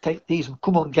 Yeah. I'd tease him.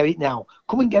 Come on, get it now.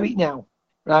 Come and get it now.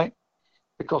 Right?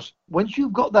 Because once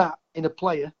you've got that in a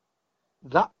player,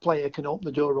 that player can open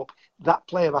the door up. That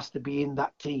player has to be in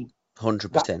that team.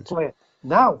 100%.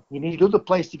 Now, you need other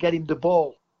players to get him the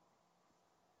ball.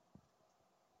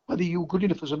 Whether you're good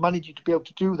enough as a manager to be able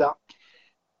to do that.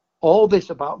 All this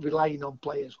about relying on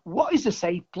players. What is a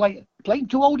safe player? Playing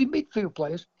 2 holding midfield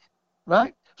players,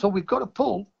 right? So we've got to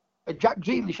pull a Jack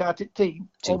Grealish out of team,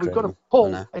 or we've got to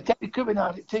pull a Teddy Curran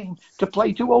out of team to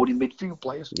play 2 holding midfield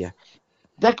players. Yeah.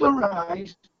 Declan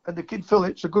Rice and the kid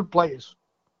Phillips are good players.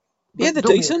 Yeah, they're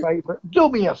decent. Do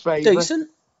me a favour. Decent.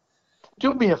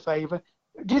 Do me a favour.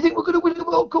 Do you think we're going to win the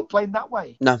World Cup playing that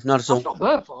way? No, not at all. That's not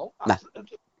their fault. No.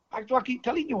 That's what I keep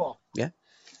telling you all. Yeah.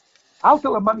 I'll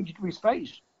tell a manager to his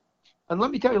face. And let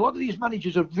me tell you, a lot of these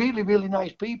managers are really, really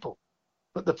nice people.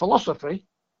 But the philosophy,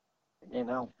 you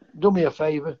know, do me a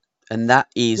favour. And that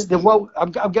is...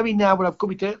 I'm going now when I'm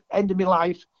coming to the end of my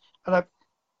life. And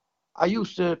I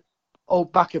used to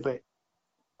hold back a bit.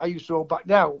 I used to hold back.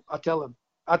 Now, I tell them,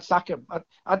 I'd sack him.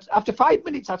 After 5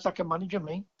 minutes, I'd sack a manager,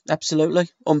 me. Absolutely.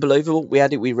 Unbelievable. We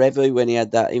had it with Revy when he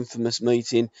had that infamous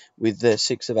meeting with the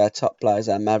 6 of our top players,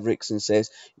 our Mavericks, and says,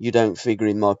 you don't figure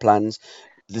in my plans.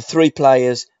 The 3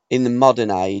 players in the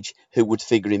modern age who would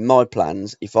figure in my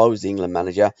plans if I was the England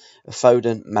manager are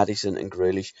Foden, Maddison and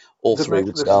Grealish. All 3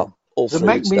 would start. All 3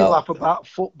 would start. They make me laugh about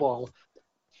football.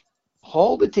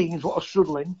 All the teams what are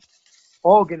struggling,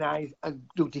 organise and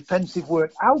do defensive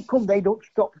work. How come they don't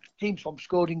stop teams from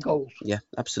scoring goals? Yeah,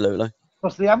 absolutely.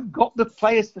 Because they haven't got the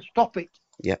players to stop it.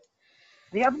 Yeah.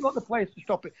 They haven't got the players to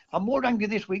stop it. I'm more angry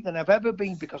this week than I've ever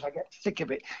been because I get sick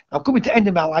of it. I'm coming to the end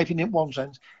of my life in one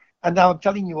sense. And now I'm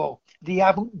telling you all, they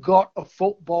haven't got a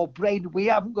football brain. We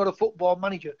haven't got a football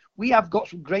manager. We have got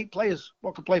some great players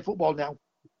who can play football now.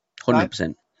 100%.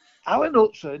 Right? Alan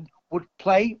Hudson would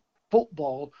play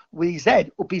football with his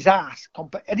head up his ass,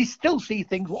 and he still see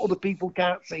things what other people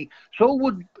can't see. So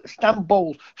would Stan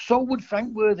Bowles. So would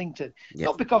Frank Worthington. Yep.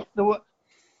 Not because they were.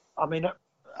 I mean,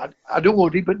 I don't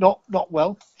worry, but not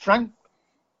well. Frank,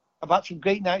 I've had some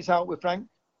great nights out with Frank.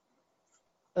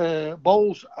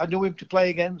 Bowles, I knew him to play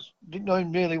against. Didn't know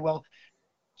him really well.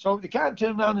 So they can't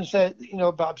turn around and say,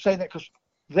 but I'm saying that because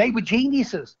they were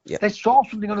geniuses. Yep. They saw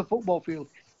something on a football field.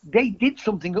 They did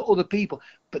something that other people,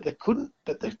 but they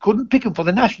couldn't pick them for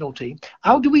the national team.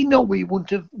 How do we know we wouldn't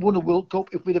have won a World Cup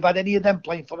if we'd have had any of them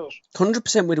playing for us?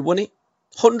 100% we'd have won it.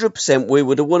 100% we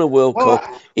would have won a World Cup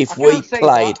if I we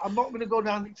played. I'm not going to go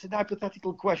down. It's an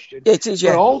hypothetical question. Yeah, it is,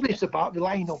 yeah. But all this about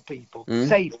relying on people,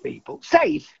 safe people,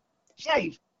 safe.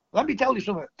 Let me tell you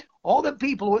something. All the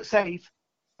people who are safe,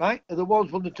 right, are the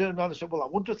ones when they turn around and say, well, I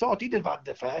wouldn't have thought he'd have had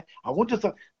an affair. I wouldn't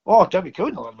have thought, Terry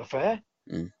Curran will have an affair.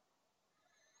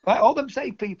 Right, all them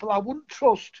safe people I wouldn't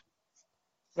trust,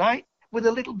 right, with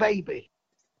a little baby.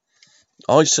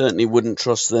 I certainly wouldn't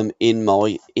trust them in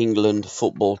my England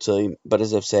football team. But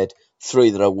as I've said,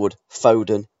 3 that I would: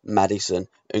 Foden, Maddison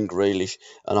and Grealish.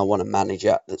 And I want a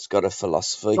manager that's got a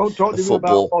philosophy of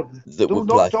football that would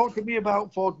play. Don't talk to me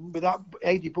about Foden with that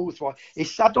Eddie Boothroyd.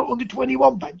 He's sat on under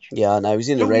 21 bench. Yeah, I know. He's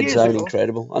in the red zone.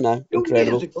 Incredible. I know.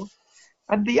 Incredible.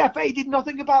 And the FA did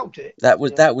nothing about it. That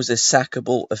was a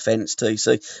sackable offence,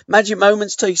 TC. Magic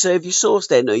moments, TC. Have you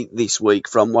sourced any this week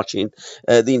from watching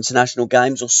the international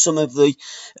games or some of the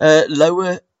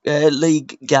lower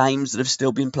league games that have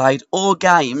still been played, or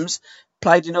games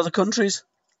played in other countries?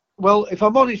 Well, if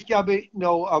I'm honest, Gabby,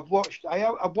 no. I've watched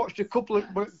a couple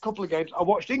of games. I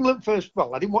watched England first.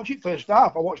 Well, I didn't watch it first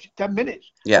half. I watched it 10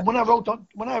 minutes. Yeah. And when I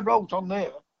wrote on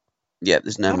there. Yeah,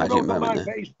 there's no magic moment on my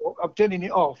there. Facebook, I'm turning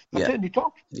it off. I turned it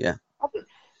off. Yeah.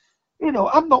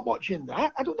 I'm not watching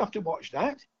that. I don't have to watch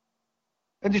that.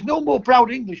 And there's no more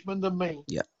proud Englishman than me.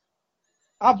 Yeah.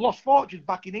 I've lost fortunes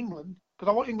back in England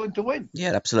because I want England to win.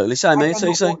 Yeah, absolutely. Same here,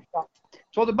 TC.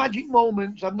 So the magic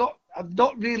moments, I've not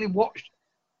really watched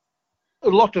a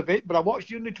lot of it, but I watched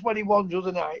the under-21s the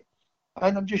other night,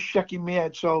 and I'm just shaking my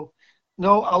head. So,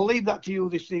 no, I'll leave that to you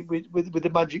this week with the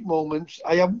magic moments.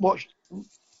 I haven't watched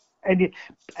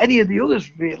any of the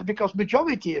others really, because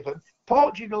majority of them,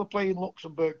 Portugal are playing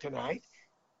Luxembourg tonight.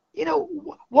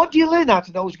 What do you learn out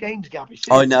of those games, Gabby?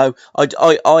 I know.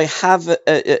 I have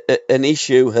an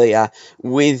issue here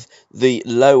with the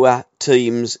lower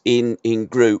teams in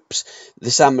groups. The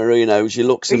San Marinos, your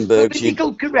Luxembourgs. It's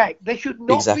political correct. They should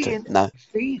not be in. No.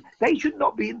 They should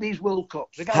not be in these World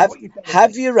Cups.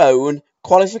 Have your own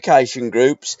qualification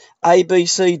groups, A, B,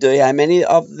 C, D. How many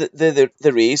of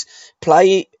there is?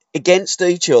 Play against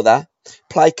each other,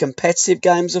 play competitive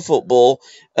games of football,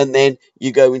 and then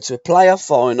you go into a playoff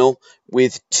final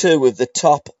with 2 of the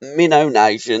top minnow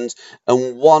nations,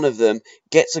 and one of them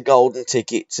gets a golden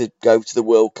ticket to go to the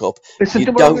World Cup. Listen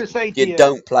to what I'm going to say to you. You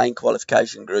don't play in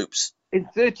qualification groups. In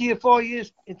 30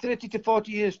 to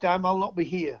 40 years time, I'll not be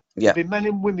here. Yeah. There'll be men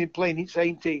and women playing in the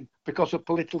same team because of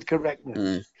political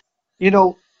correctness.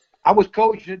 I was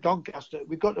coaching at Doncaster.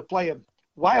 We've got to play them.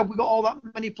 Why have we got all that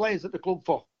many players at the club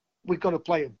for? We've got to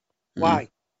play them. Why?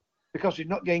 Because he's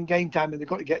not getting game time and they've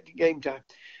got to get game time.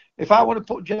 If I want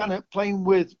to put Janet playing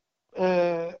with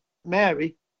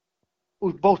Mary,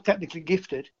 who's both technically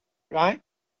gifted, right?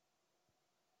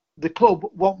 The club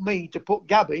want me to put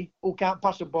Gabby, who can't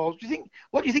pass the balls.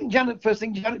 What do you think first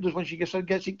thing Janet does when she gets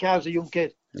in car as a young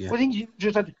kid? Yeah. What do you think she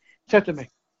just said to me?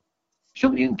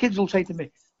 Some young kids will say to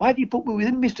me, why do you put me with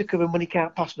him, Mr. Curran, when he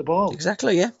can't pass the ball?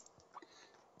 Exactly, yeah.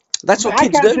 That's what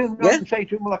kids do. I can't turn and say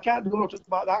to him, well, I can't do nothing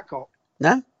about that cock.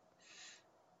 No.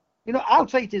 I'll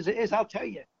say it as it is. I'll tell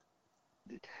you.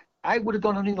 I would have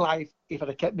gone on in life if I'd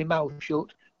have kept my mouth shut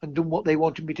and done what they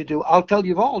wanted me to do. I'll tell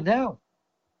you all now.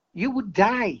 You would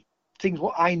die. Things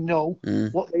what I know,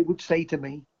 what they would say to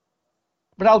me.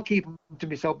 But I'll keep them to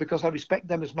myself because I respect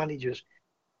them as managers.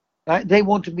 Right? They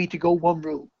wanted me to go one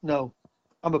route. No.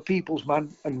 I'm a people's man,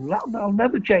 and I'll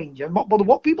never change. I'm not bothered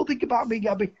what people think about me,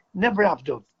 Gabby. Never have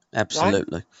done.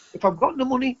 Absolutely. Right? If I've got the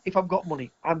money, I've got money.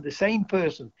 I'm the same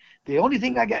person. The only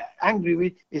thing I get angry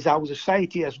with is our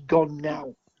society has gone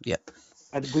now. Yep.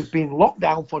 And we've been locked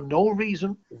down for no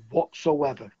reason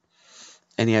whatsoever.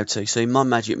 Anyhow, TC, my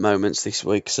magic moments this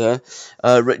week, sir.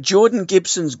 Jordan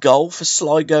Gibson's goal for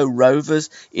Sligo Rovers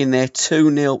in their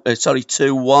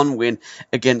 2-1 win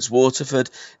against Waterford.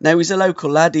 Now, he's a local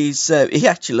lad. He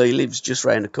actually lives just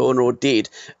round the corner, or did,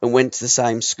 and went to the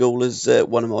same school as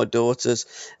one of my daughters.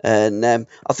 And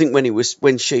I think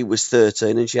when she was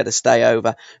 13 and she had to stay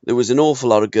over, there was an awful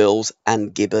lot of girls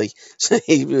and Gibby. So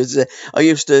he was. I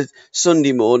used to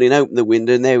Sunday morning open the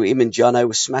window, and there him and Jono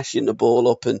were smashing the ball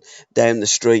up and down the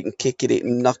street and kicking it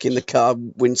and knocking the car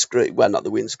windscreen, well, not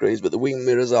the windscreens, but the wing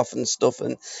mirrors off and stuff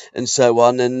and so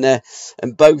on. And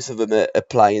both of them are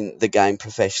playing the game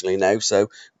professionally now, so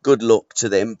good luck to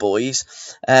them boys.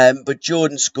 But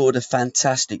Jordan scored a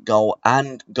fantastic goal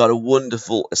and got a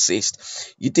wonderful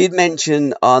assist. You did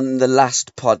mention on the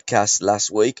last podcast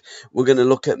last week, we're going to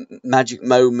look at magic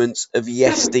moments of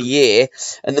yesteryear.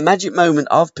 And the magic moment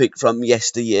I've picked from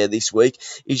yesteryear this week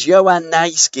is Johan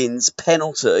Naiskin's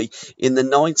penalty in the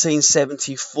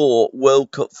 1974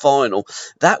 World Cup final.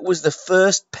 That was the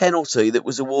first penalty that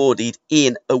was awarded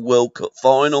in a World Cup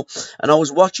final. And I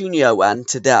was watching Johan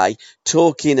today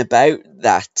talking about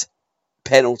that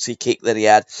penalty kick that he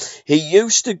had. He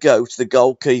used to go to the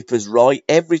goalkeeper's right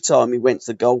every time he went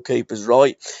to the goalkeeper's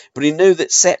right, but he knew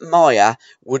that Sepp Maier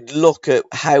would look at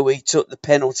how he took the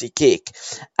penalty kick.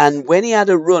 And when he had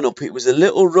a run up, it was a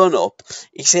little run up.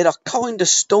 He said, I kind of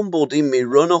stumbled in my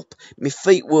run up. My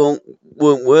feet weren't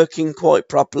working quite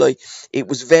properly. It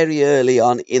was very early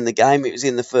on in the game. It was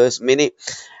in the first minute.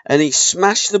 And he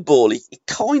smashed the ball. He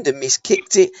kind of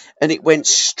miskicked it, and it went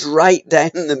straight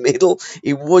down the middle.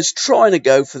 He was trying to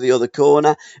go for the other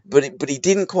corner, but he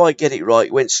didn't quite get it right.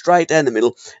 It went straight down the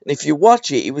middle. And if you watch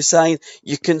it, he was saying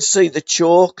you can see the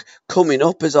chalk coming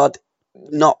up as I'd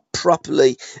not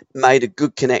properly made a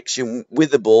good connection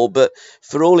with the ball, but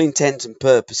for all intents and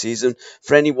purposes, and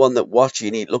for anyone that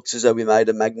watching, it looks as though we made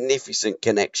a magnificent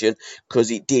connection because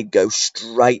it did go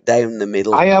straight down the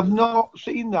middle. I have not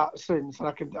seen that since, and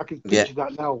I can picture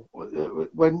that now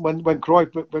when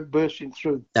Cruyff went bursting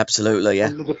through. Absolutely, yeah.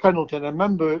 And the penalty, and I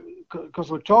remember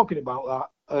because we're talking about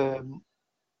that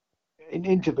in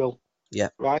interval. Yeah.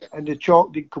 Right, and the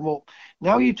chalk did come up.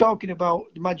 Now you're talking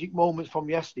about the magic moments from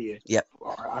yesteryear. Yep.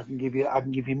 I can give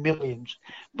you millions,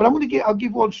 but I'll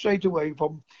give one straight away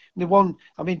from the one.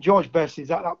 I mean, George Best is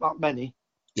that many.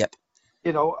 Yep.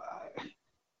 You know,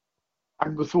 I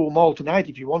can go through them all tonight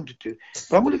if you wanted to,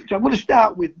 but I'm going to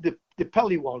start with the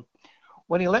Pelly one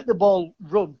when he let the ball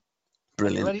run.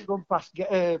 Brilliant. He let it run past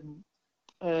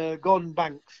Gordon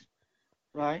Banks,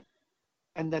 right,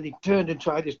 and then he turned and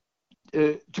tried to.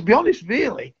 To be honest,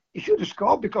 really, he should have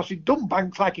scored because he'd done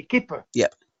Banks like a keeper.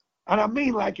 Yep. And I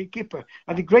mean like a keeper.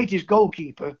 And the greatest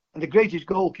goalkeeper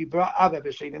I've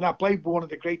ever seen, and I played for one of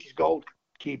the greatest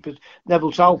goalkeepers,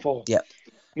 Neville Southall. Yep.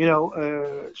 You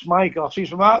know, Schmeichel, he's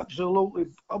from absolutely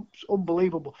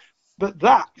unbelievable. But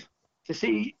to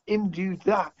see him do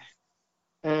that,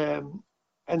 and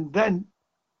then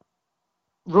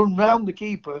run round the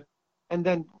keeper and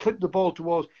then clip the ball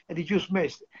towards, and he just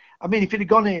missed. I mean, if it had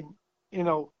gone in, you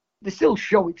know, they still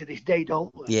show it to this day,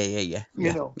 don't they? Yeah.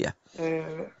 You know. Yeah.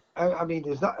 I mean,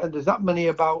 there's that many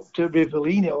about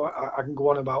Rivellino I can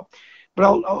go on about, but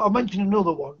I'll mention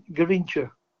another one,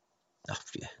 Garincha. Oh,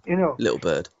 yeah. You know, little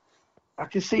bird. I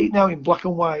can see it now in black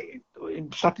and white.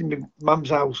 Sat in my mum's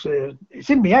house. It's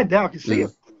in my head now. I can see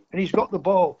him, and he's got the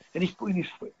ball, and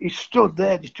he's stood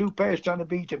there. There's two players trying to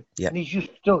beat him, and he's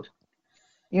just stood.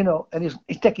 You know, and he's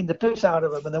taking the piss out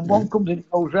of him, and then one comes in and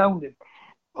goes round him.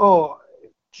 Oh,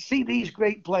 to see these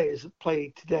great players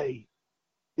play today,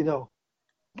 you know,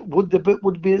 would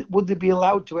they be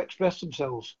allowed to express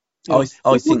themselves? I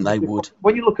think they would.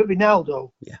 When you look at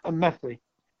Ronaldo and Messi,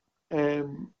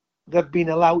 they've been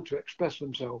allowed to express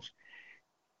themselves.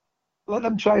 Let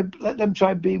them try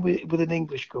and be with an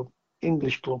English club,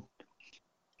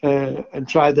 and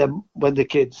try them when they're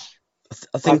kids.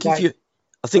 I think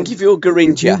if you're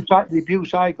Garincha, the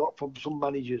abuse I got from some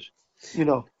managers, you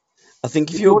know. I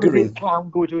think if you're Garincha, Garincha, clown,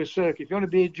 go to a circus. If you want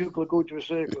to be a juggler, go to a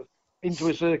circus. Into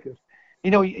a circus. You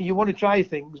know, you want to try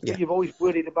things, but you've always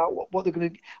worried about what they're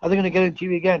going to. Are they going to get into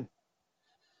you again?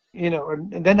 You know,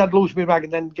 and then I'd lose my rag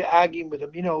and then get arguing with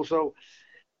them. You know, so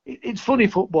it's funny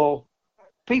football.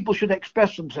 People should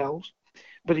express themselves,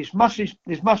 but there's mass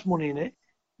money in it,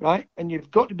 right? And you've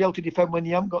got to be able to defend when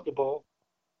you haven't got the ball.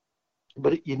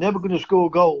 But you're never going to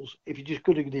score goals if you're just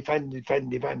going to defend.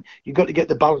 You've got to get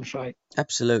the balance right.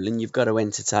 Absolutely, and you've got to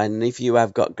entertain. And if you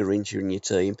have got Garincha in your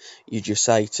team, you just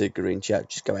say to Garincha,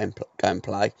 just go and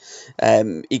play.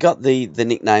 He got the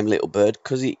nickname Little Bird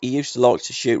because he used to like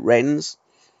to shoot wrens,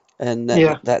 and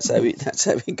that's how he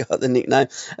got the nickname.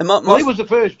 And he was the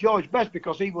first George Best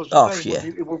because he was.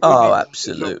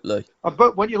 Absolutely.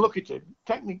 But when you look at him,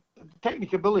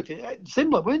 technical ability,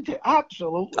 similar, weren't it?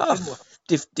 Absolutely similar.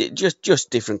 Just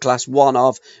different class. One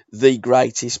of the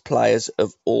greatest players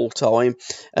of all time.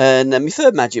 And my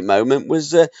third magic moment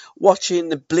was watching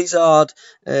the Blizzard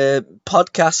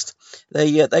podcast.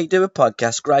 They do a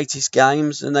podcast, Greatest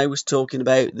Games, and they was talking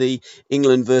about the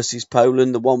England versus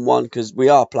Poland, the 1-1, because we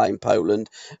are playing Poland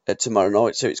tomorrow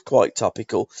night, so it's quite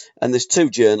topical. And there's two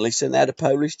journalists, and they had a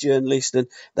Polish journalist, and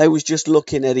they was just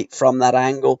looking at it from that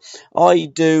angle. I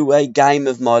do a game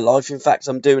of my life. In fact,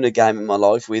 I'm doing a game of my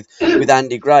life with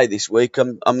Andy Gray this week.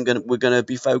 We're gonna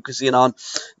be focusing on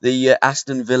the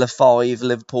Aston Villa 5,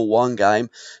 Liverpool 1 game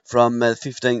from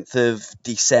 15th of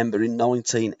December in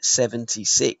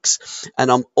 1976,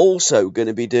 and I'm also going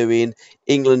to be doing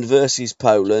England versus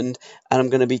Poland, and I'm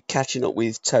going to be catching up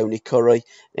with Tony Curry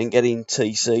and getting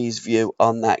TC's view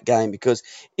on that game, because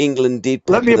England did.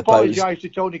 Let me apologise to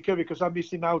Tony Curry because I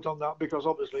missed him out on that, because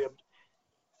obviously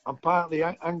I'm partly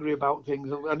angry about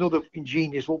things. Another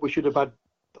ingenious what we should have had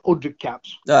 100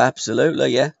 caps. Oh, absolutely,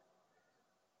 yeah.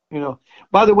 You know.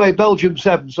 By the way, Belgium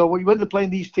 7. So when they're playing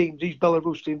these teams, these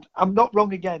Belarus teams, I'm not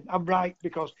wrong again. I'm right,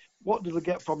 because what do they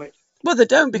get from it? Well, they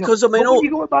don't, because, when you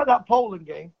go about that Poland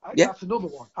game, that's another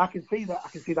one. I can see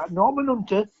that. Norman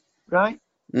Hunter, right,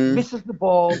 misses the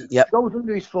ball, goes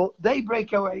under his foot, they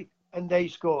break away, and they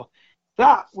score.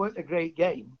 That weren't a great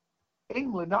game.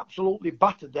 England absolutely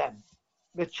battered them.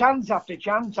 The chance after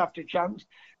chance after chance.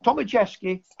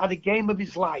 Tomaszewski had a game of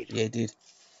his life. Yeah, he did.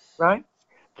 Right?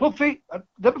 Fluffy,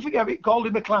 never forget it, called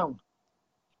him a clown.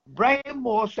 Brian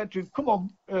Moore said to him, come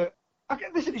on,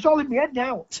 listen, it's all in my head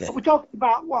now. Yeah. We're talking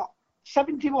about what?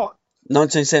 70 what?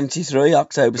 1973,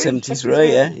 October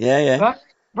 73, yeah.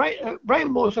 Right?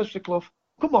 Brian Moore says to Clough,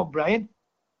 come on, Brian.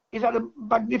 He's had a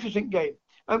magnificent game.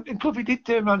 And Clough did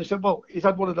turn around and said, well, he's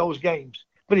had one of those games,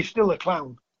 but he's still a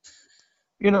clown.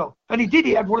 You know, and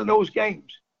he had one of those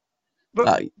games.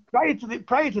 But prior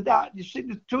to that, you see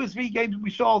the 2 or 3 games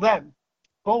we saw them,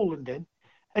 Poland in,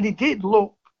 and he did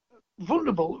look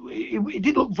vulnerable. He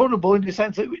did look vulnerable in the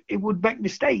sense that it would make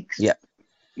mistakes. Yeah.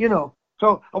 You know,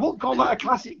 so I won't call that a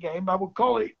classic game. I would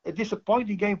call it a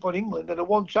disappointing game for England and a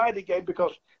one-sided game,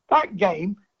 because that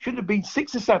game should have been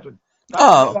 6 or 7.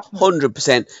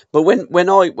 100%. But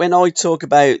when I talk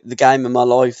about the game of my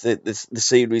life, the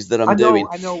series that I'm doing,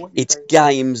 it's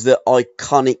games that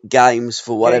iconic games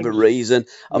for whatever reason.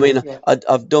 I mean,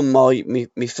 I've done my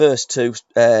first 2,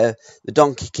 the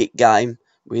donkey kick game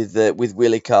with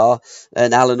Willie Carr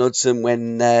and Alan Hudson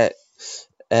when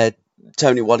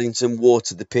Tony Waddington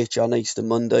watered the pitch on Easter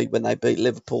Monday when they beat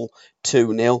Liverpool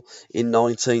 2-0 in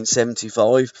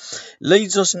 1975.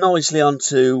 Leads us nicely on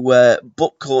to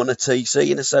Book Corner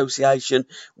TC in association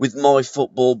with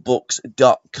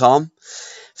myfootballbooks.com.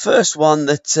 First one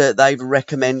that they've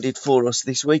recommended for us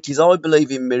this week is I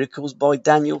Believe in Miracles by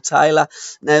Daniel Taylor.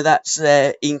 Now that's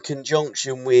in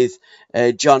conjunction with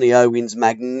Johnny Owen's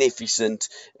magnificent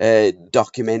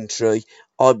documentary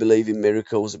I Believe in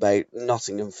Miracles about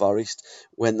Nottingham Forest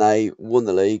when they won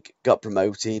the league, got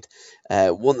promoted,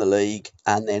 won the league,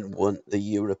 and then won the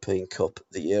European Cup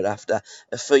the year after.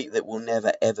 A feat that will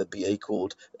never ever be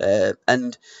equalled,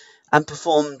 and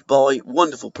performed by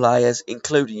wonderful players,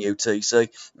 including UTC,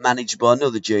 managed by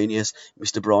another genius,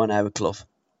 Mr. Brian Howard-Clough.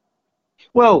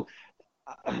 Well,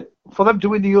 for them to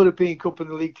win the European Cup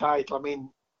and the league title, I mean,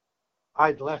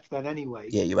 I'd left then anyway.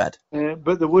 Yeah, you had.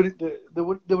 But they were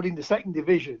in the second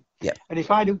division. Yep. And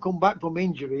if I didn't come back from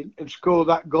injury and score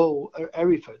that goal at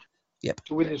Hereford,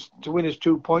 to win us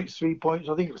 2 points, 3 points,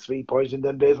 I think it was 3 points in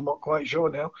them days, I'm not quite sure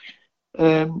now.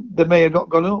 They may have not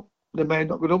gone up. They may have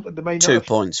not gone up, and they may not 2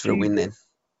 points for a win then.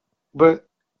 But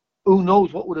who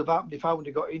knows what would have happened if I would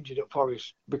have got injured at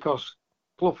Forest, because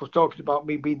Clough was talking about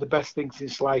me being the best thing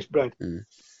since sliced bread.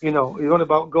 You know, he was on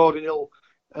about Gordon Hill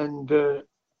and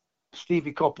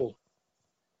Stevie Coppell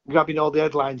grabbing all the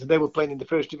headlines, and they were playing in the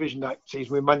first division that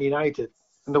season with Man United,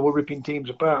 and they were ripping teams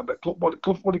apart. But what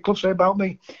did Clough say about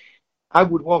me? I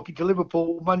would walk into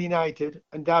Liverpool, Man United,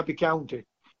 and Derby County,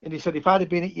 and he said if I'd have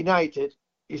been at United,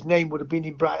 his name would have been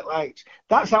in bright lights.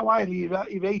 That's how highly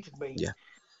he rated me. Yeah.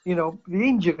 You know, the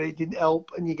injury didn't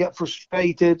help, and you get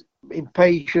frustrated,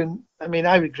 impatient. I mean,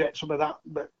 I regret some of that,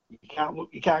 but you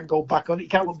can't go back on it. You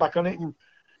can't look back on it, and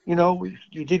you know,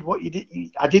 you did what you did.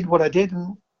 I did what I did,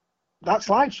 and that's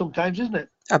life sometimes, isn't it?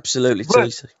 Absolutely,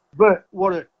 but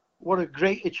what a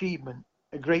great achievement!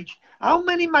 How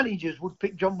many managers would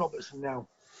pick John Robertson now?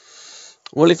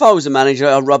 Well, if I was a manager,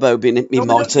 Robbo would be in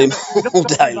my team all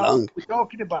day long. We're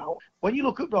talking about when you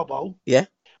look at Robbo. Yeah.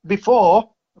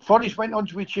 Before Forest went on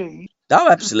to achieve. Oh,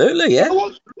 absolutely, yeah.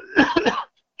 Do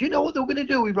you know what they were going to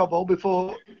do with Robbo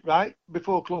before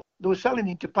Clough? They were selling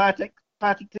him to Partick.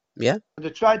 Yeah. And they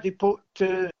tried to put,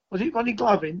 was it Ronnie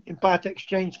Glavin in part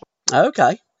exchange?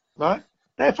 Okay. Right?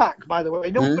 They're facts, by the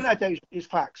way. No, but I tell you, it's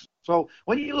facts. So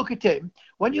when you look at him,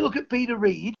 when you look at Peter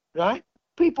Reid, right?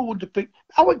 People would have picked.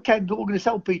 Howard Kendall were going to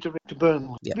sell Peter Reid to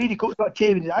Burnley. Yep. Reedy could start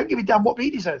cheering. I give a damn what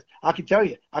Reedy says. I can tell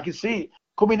you. I can see it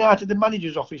coming out of the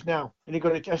manager's office now. And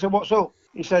I said, what's up?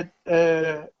 He said,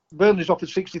 Burnley's offered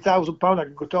 £60,000. I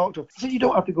can go talk to him. I said, you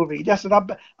don't have to go read. I said,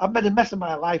 I've made a mess of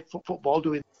my life for football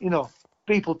doing,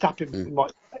 people tapping.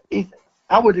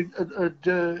 Howard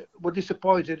were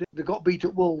disappointed. They got beat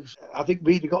at Wolves. I think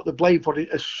Reedy got the blame for it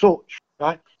as such,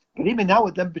 right? And him and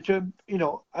Howard then became,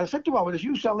 I said to Howard, as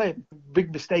you sell him,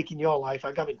 big mistake in your life,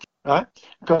 I guarantee, right?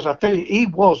 Because I tell you, he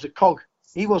was the cog.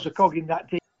 He was the cog in that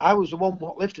team. I was the one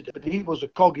what lifted it, but he was a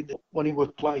cog in when he was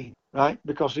playing, right?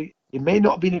 Because he may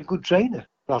not have been a good trainer,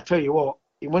 but I'll tell you what,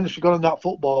 when he got on that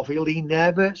football field, he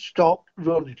never stopped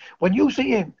running. When you see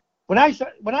him, when I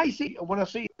see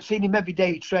him every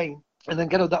day train and then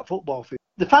get on that football field,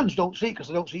 the fans don't see it because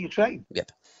they don't see you train.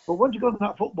 Yep. But once you go on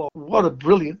that football, what a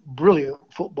brilliant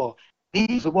football.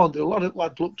 He's the one that a lot of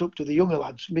lads looked up to, the younger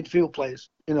lads, midfield players,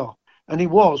 and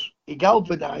he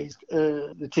galvanised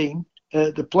the team,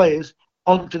 the players,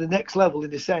 onto the next level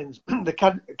in a sense, the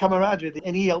camaraderie,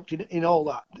 and he helped in all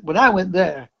that. When I went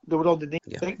there, they were on the knee.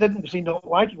 Yeah. They didn't seem to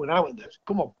like it when I went there.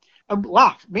 Come on. And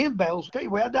laugh. Me and Bales, tell you,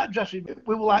 we had that dressing room.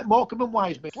 We were like Morecambe and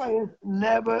Wiseman. Players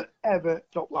never, ever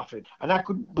stopped laughing. And I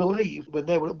couldn't believe when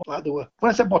they were like they were.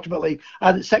 When I said bottom of the league, I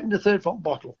had the second or third front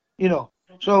bottle,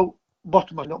 So,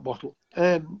 bottom, not bottle.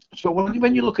 So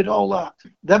when you look at all that,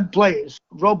 them players,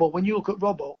 Robbo, when you look at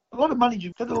Robbo, a lot of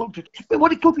managers said they looked at it. What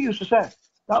did Cooper used to say?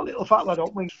 That little fat lad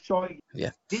don't destroy.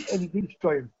 Yeah. And he did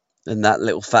destroy him. And that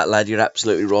little fat lad, you're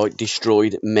absolutely right,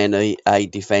 destroyed many a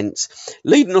defence.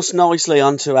 Leading us nicely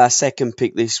on to our second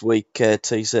pick this week,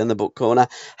 TC in the book corner.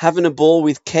 Having a Ball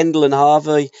with Kendall and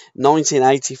Harvey,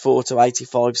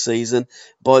 1984-85 season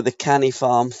by the Canny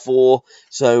Farm 4.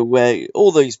 So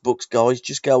all these books, guys,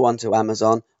 just go onto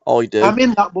Amazon. I do. I'm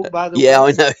in that book, by the way. Yeah,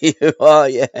 I know you are,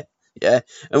 yeah. Yeah,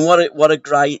 and what a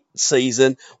great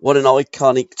season. What an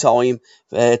iconic time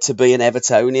to be an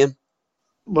Evertonian.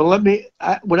 Well,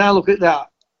 when I look at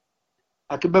that,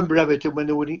 I can remember Everton when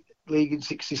they were in the league in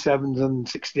 67s and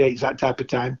 68s, that type of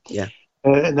time. Yeah.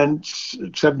 And then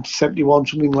 70, 71,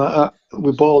 something like that,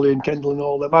 with Bawley and Kendall and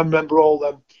all them. I remember all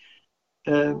them.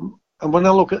 And when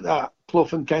I look at that, Clough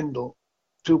and Kendall,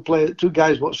 two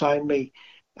guys what signed me,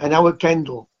 and Howard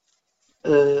Kendall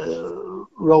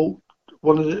wrote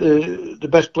one of the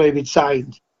best players he'd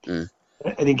signed, and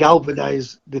he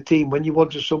galvanised the team. When you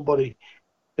wanted somebody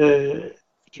to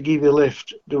give you a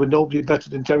lift, there was nobody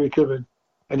better than Terry Curran,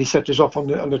 and he set us off on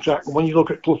the track. And when you look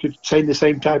at Clufford saying the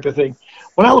same type of thing,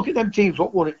 when I look at them teams,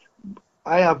 what won it?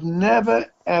 I have never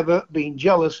ever been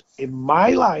jealous in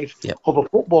my life of a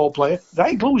football player.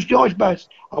 That includes George Best.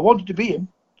 I wanted to be him,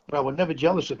 but I was never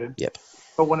jealous of him. Yep.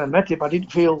 But when I met him, I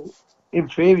didn't feel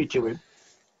inferior to him,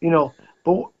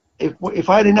 But if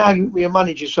I had an argument with a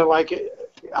manager, so like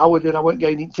I went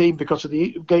gaining team because of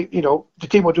the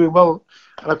team were doing well,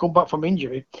 and I come back from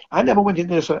injury, I never went in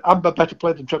there and said, I'm a better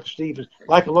player than Trevor Stevens,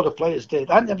 like a lot of players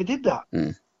did. I never did that.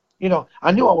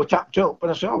 I knew I was tapped up, and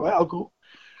I said, all right, I'll go.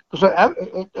 Because at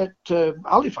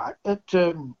Halifax, at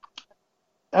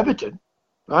Everton,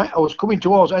 right, I was coming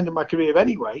towards the end of my career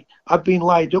anyway. I'd been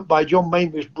lined up by John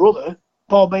Mainley's brother,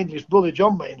 Paul Mainley's brother,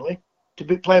 John Mainley, to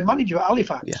be player manager at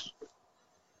Halifax. Yeah.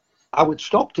 I would have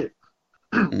stopped it.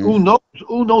 Who knows?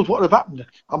 Who knows what would have happened?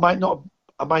 I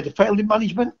might have failed in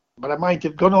management, but I might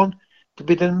have gone on to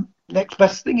be the next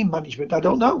best thing in management. I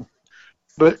don't know,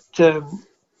 but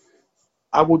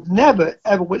I would never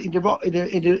ever went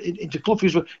into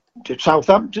clubs to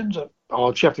Southampton's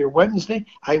or Sheffield Wednesday.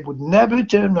 I would never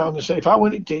turn around and say, if I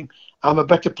went in team, I'm a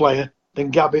better player than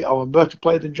Gabby, or I'm a better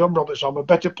player than John Roberts, or I'm a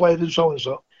better player than so and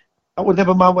so. That was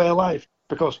never my way of life,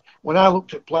 because when I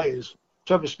looked at players,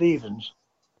 Trevor Stevens,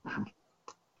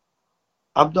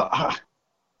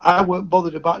 I weren't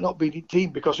bothered about not being in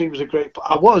team because he was a great player.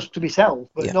 I was to myself,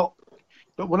 but not.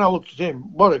 But when I looked at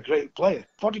him, what a great player.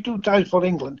 42 times for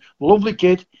England. Lovely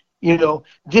kid,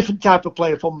 different type of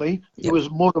player from me. He was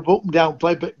more of up and down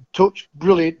play, but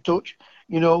brilliant touch.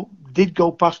 Did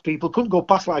go past people. Couldn't go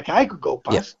past like I could go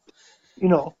past.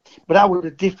 But I was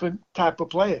a different type of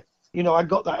player. I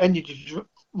got that energy to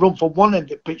run from one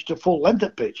end of pitch to full length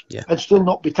of pitch and still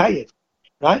not be tired,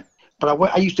 right? But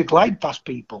I used to glide past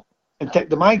people and take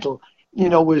the mantle.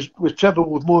 With Trevor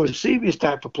was more a serious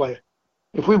type of player.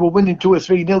 If we were winning 2 or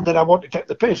 3-0, then I want to take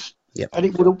the piss, and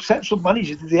it would upset some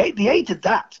managers. They hated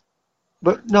that,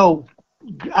 but no,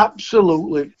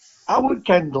 absolutely, Howard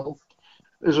Kendall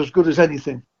is as good as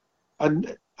anything,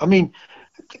 and I mean,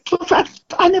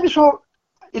 I never saw,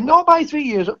 in all my 3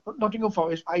 years at Nottingham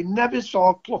Forest, I never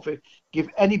saw Cloughy give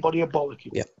anybody a bollocking.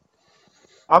 Yeah.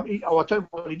 I'll tell you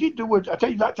what he did do. I tell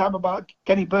you that time about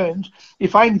Kenny Burns. He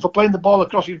fined him for playing the ball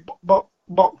across his box,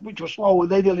 which was slow,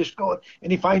 and they nearly scored,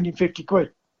 and he fined him 50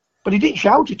 quid. But he didn't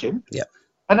shout at him. Yeah.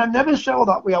 And I never saw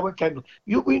that way with Kendall.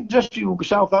 You just you with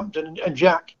Southampton and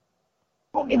Jack.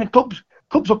 Fucking the clubs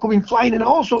are coming flying and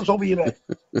all sorts over your head.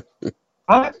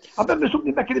 I remember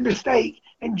somebody making a mistake,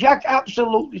 and Jack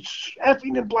absolutely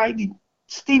effing and blinding,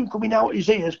 steam coming out his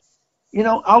ears. You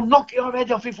know, I'll knock your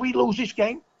head off if we lose this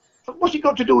game. What's it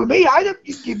got to do with me? I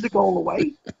didn't give the goal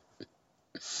away.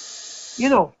 You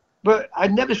know, but I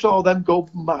never saw them go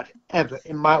mad, ever,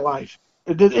 in my life.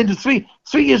 In the three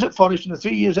years at Forest and the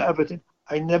 3 years at Everton,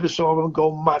 I never saw them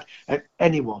go mad at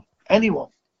anyone.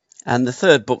 And the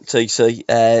third book,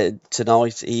 TC,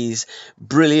 tonight is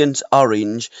Brilliant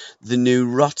Orange, the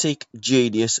Neurotic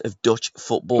Genius of Dutch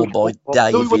Football by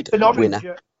David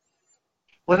Winner.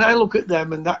 When I look at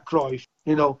them and that Cruyff,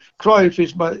 you know, Cruyff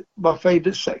is my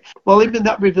favourite. Well, even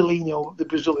that Rivellino, the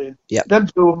Brazilian, them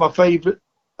two are my favourite.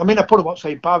 I mean, I put him on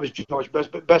St. Parr as George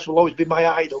Best, but Best will always be my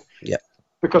idol. Yeah.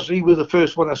 Because he was the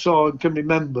first one I saw and can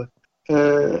remember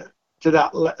to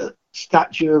that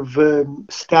statue of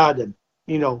stardom,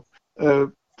 you know,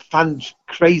 fans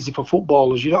crazy for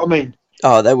footballers, you know what I mean?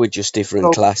 Oh, they were just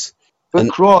different class. But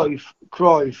Cruyff,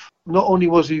 not only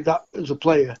was he that as a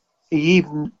player, he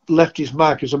even left his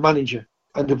mark as a manager.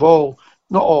 And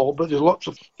not all, but there's lots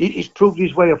of, he's proved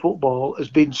his way of football has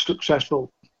been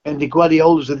successful. And the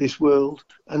Guardiolas of this world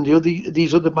and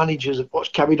these other managers of what's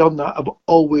carried on that have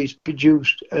always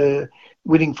produced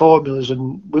winning formulas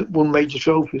and won major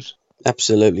trophies.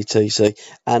 Absolutely, TC.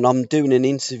 And I'm doing an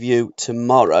interview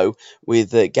tomorrow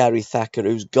with Gary Thacker,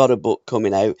 who's got a book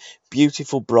coming out,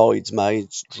 Beautiful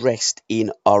Bridesmaids Dressed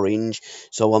in Orange.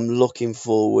 So I'm looking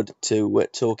forward to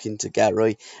talking to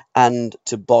Gary and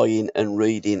to buying and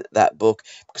reading that book,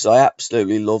 because I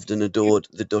absolutely loved and adored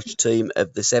the Dutch team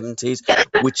of the 70s,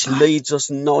 which leads us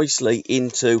nicely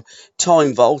into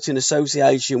Time Vault in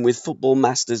association with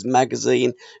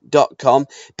footballmastersmagazine.com.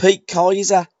 Pete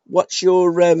Kaiser, what's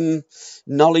your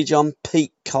knowledge on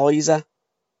Pete Kaiser?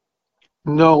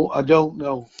 No, I don't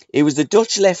know. He was the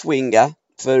Dutch left winger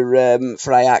for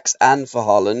Ajax and for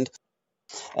Holland.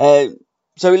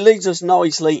 So it leads us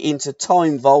nicely into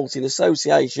Time Vault in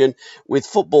association with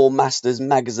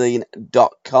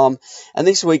footballmastersmagazine.com. And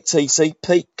this week, TC,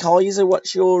 Pete Kaiser,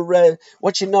 what's your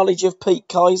knowledge of Pete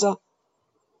Kaiser?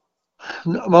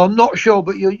 Well, I'm not sure,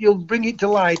 but you'll bring it to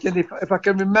light, and if I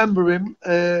can remember him,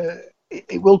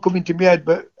 it will come into my head.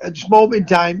 But at this moment in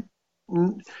time,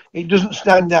 it doesn't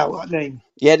stand out, that name.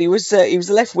 Yeah, he was the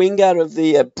left winger of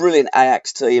the brilliant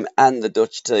Ajax team and the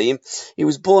Dutch team. He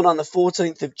was born on the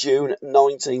 14th of June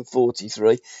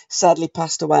 1943. Sadly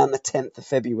passed away on the 10th of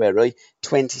February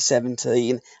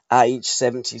 2017, age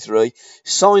 73.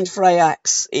 Signed for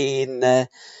Ajax in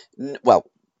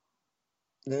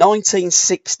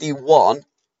 1961.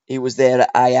 He was there at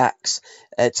Ajax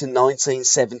to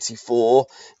 1974.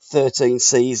 13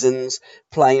 seasons,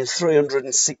 playing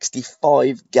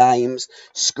 365 games,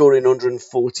 scoring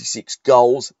 146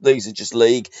 goals. These are just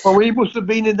league. Well, he must have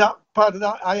been in that part of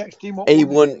that Ajax team. He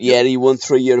won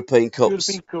 3 European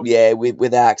Cups. Yeah, with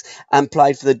Ajax, and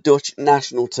played for the Dutch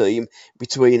national team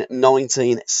between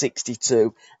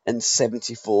 1962 and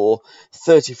 74.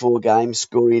 34 games,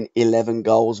 scoring 11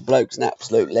 goals. Bloke's an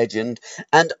absolute legend.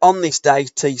 And on this day,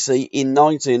 TC, in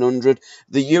 1900,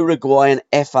 the Uruguayan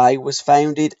FA was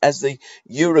founded as the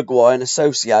Uruguayan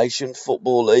Association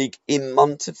Football League in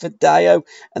Montevideo,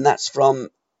 and that's from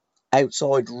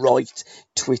Outside Right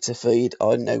Twitter feed.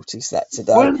 I noticed that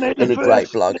today in a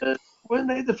great blog. Weren't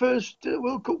they the first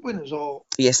World Cup winners? Or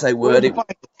yes, they were.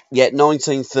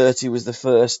 1930 was the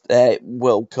first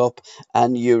World Cup,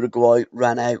 and Uruguay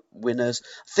ran out winners. I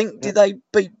think, did they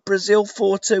beat Brazil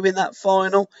 4-2 in that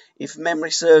final? If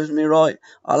memory serves me right,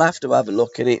 I'll have to have a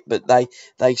look at it, but they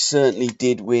certainly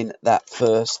did win that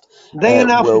first They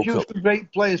World produced Cup. some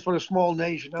great players for a small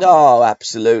nation. Oh,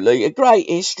 absolutely. A great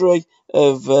history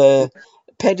of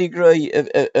pedigree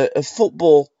of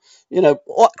football, you know,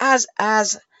 as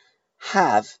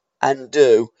have and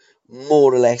do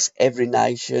more or less every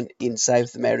nation in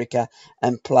South America,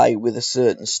 and play with a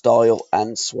certain style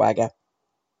and swagger.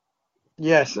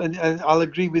 Yes, and I'll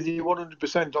agree with you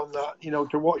 100% on that, you know,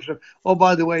 to watch them. Oh,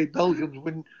 by the way, Belgium's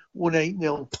won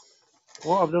 8-0.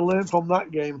 What have they learned from that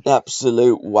game?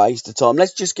 Absolute waste of time.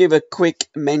 Let's just give a quick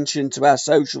mention to our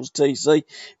socials, TC,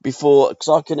 because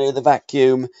I can hear the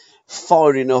vacuum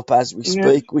firing up as we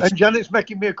speak. And Janet's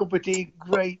making me a cup of tea.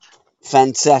 Great.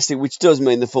 Fantastic, which does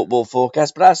mean the football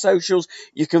forecast. But our socials,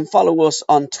 you can follow us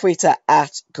on Twitter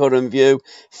at Curran View,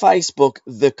 Facebook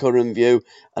The Curran View,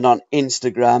 and on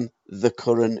Instagram The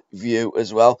Curran View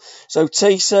as well. So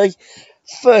TC,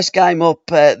 first game up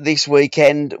this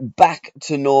weekend, back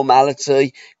to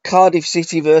normality. Cardiff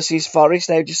City versus Forest.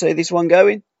 How do you see this one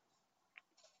going?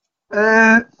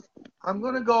 I'm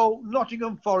going to go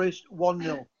Nottingham Forest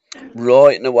 1-0.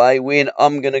 Right, and away win.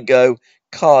 I'm going to go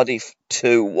Cardiff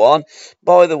 2-1.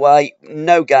 By the way,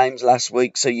 no games last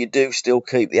week, so you do still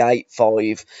keep the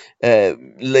 8-5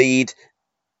 lead.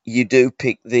 You do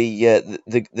pick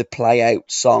the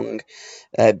play-out song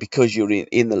because you're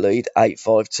in the lead,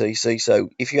 8-5 TC. So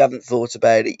if you haven't thought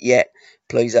about it yet,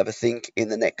 please have a think in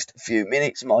the next few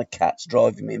minutes. My cat's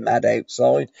driving me mad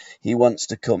outside. He wants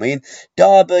to come in.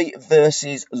 Derby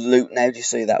versus Luton. How do you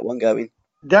see that one going?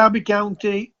 Derby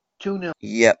County 2-0.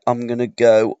 Yep, I'm going to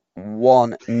go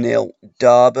 1-0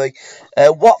 Derby.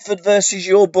 Watford versus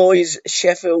your boys,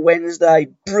 Sheffield Wednesday.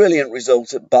 Brilliant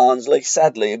result at Barnsley.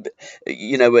 Sadly, an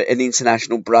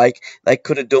international break. They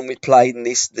could have done with playing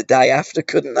this the day after,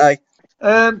 couldn't they?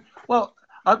 By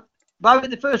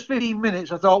the first 15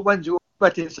 minutes, I thought Wednesday were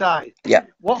better side. Yeah.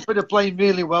 Watford are playing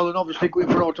really well and obviously going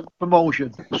for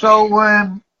promotion. So,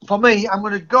 for me, I'm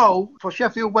going to go for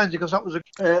Sheffield Wednesday because that was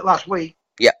last week.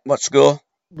 Yeah, what score?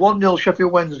 1-0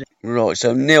 Sheffield Wednesday. Right,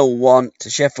 so 0-1 to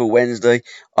Sheffield Wednesday.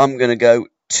 I'm going to go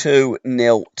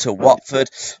 2-0 to Watford.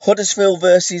 Huddersfield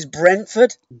versus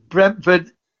Brentford.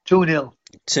 Brentford 2-0.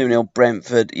 2-0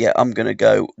 Brentford. Yeah, I'm going to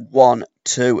go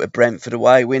 1-2 a Brentford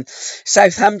away win.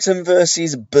 Southampton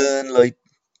versus Burnley.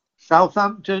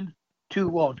 Southampton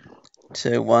 2-1.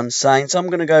 2-1 Saints. I'm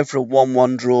going to go for a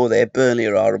 1-1 draw there. Burnley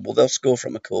are horrible. They'll score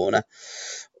from a corner.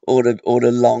 Or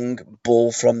a long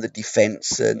ball from the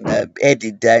defence and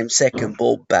headed down, second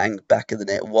ball, bang, back of the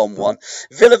net, 1-1.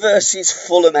 Villa versus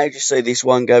Fulham, how do you see this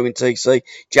one going, TC?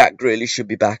 Jack Grealish should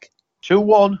be back.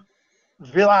 2-1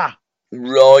 Villa.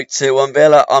 Right, 2-1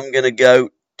 Villa. I'm going to go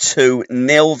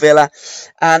 2-0 Villa.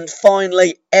 And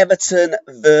finally, Everton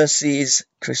versus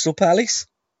Crystal Palace.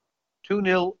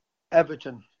 2-0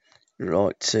 Everton.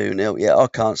 Right, 2-0. Yeah, I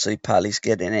can't see Palace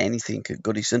getting anything at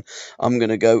Goodison. I'm going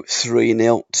to go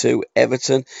 3-0 to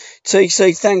Everton.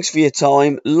 TC, thanks for your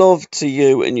time. Love to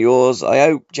you and yours. I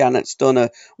hope Janet's done a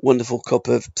wonderful cup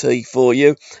of tea for you.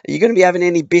 Are you going to be having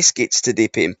any biscuits to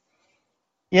dip in?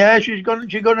 Yeah, she's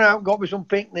gone out and got me some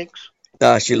picnics.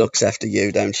 Ah, she looks after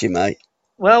you, don't she, mate?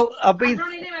 Well, I've been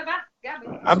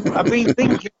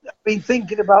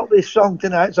thinking about this song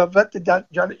tonight, so I've let the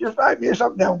Janet just write me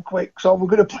something down quick. So we're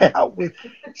going to play out with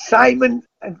Simon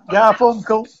and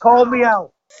Garfunkel, Call Me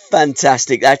Out.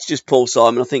 Fantastic. That's just Paul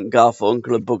Simon. I think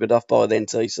Garfunkel had buggered off by then,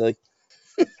 TC.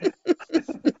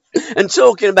 And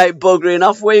talking about buggering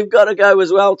off, we've got to go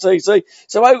as well, TC.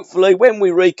 So hopefully when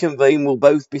we reconvene, we'll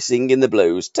both be singing the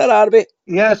blues. Ta-ra a bit.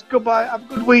 Yes, goodbye. Have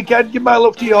a good weekend. Give my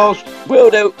love to yours. Will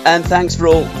do. And thanks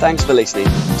for listening.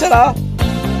 Ta-ra.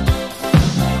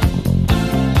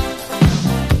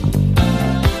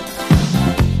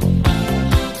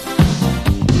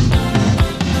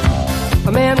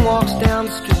 A man walks down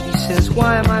the street, he says,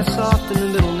 why am I soft in the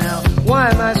middle now? Why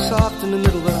am I soft in the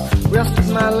middle? The rest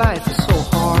of my life is so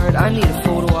hard. I need a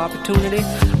photo opportunity.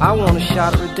 I want a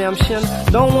shot at redemption.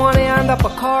 Don't want to end up a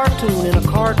cartoon in a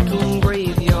cartoon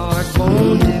graveyard.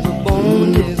 Bone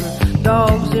digger,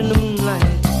 dogs in the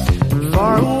moonlight.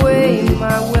 Far away,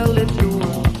 my well-lit door.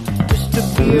 Just a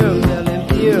beer melon.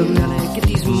 Get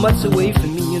these mutts away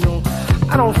from me,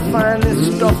 I don't find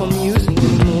this stuff amusing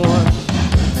anymore.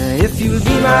 If you'll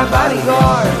be my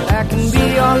bodyguard, I can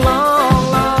be your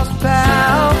long-lost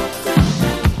pal.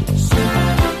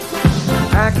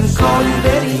 I can call you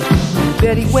Betty, and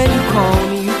Betty, when you call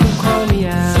me, you can call me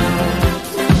out.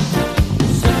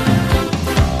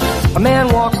 A man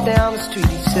walks down the street,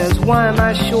 he says, why am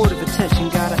I short of attention?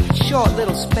 Got a short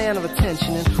little span of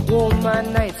attention, and oh, my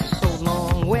nights are so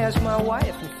long. Where's my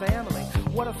wife and family?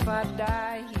 What if I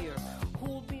die here?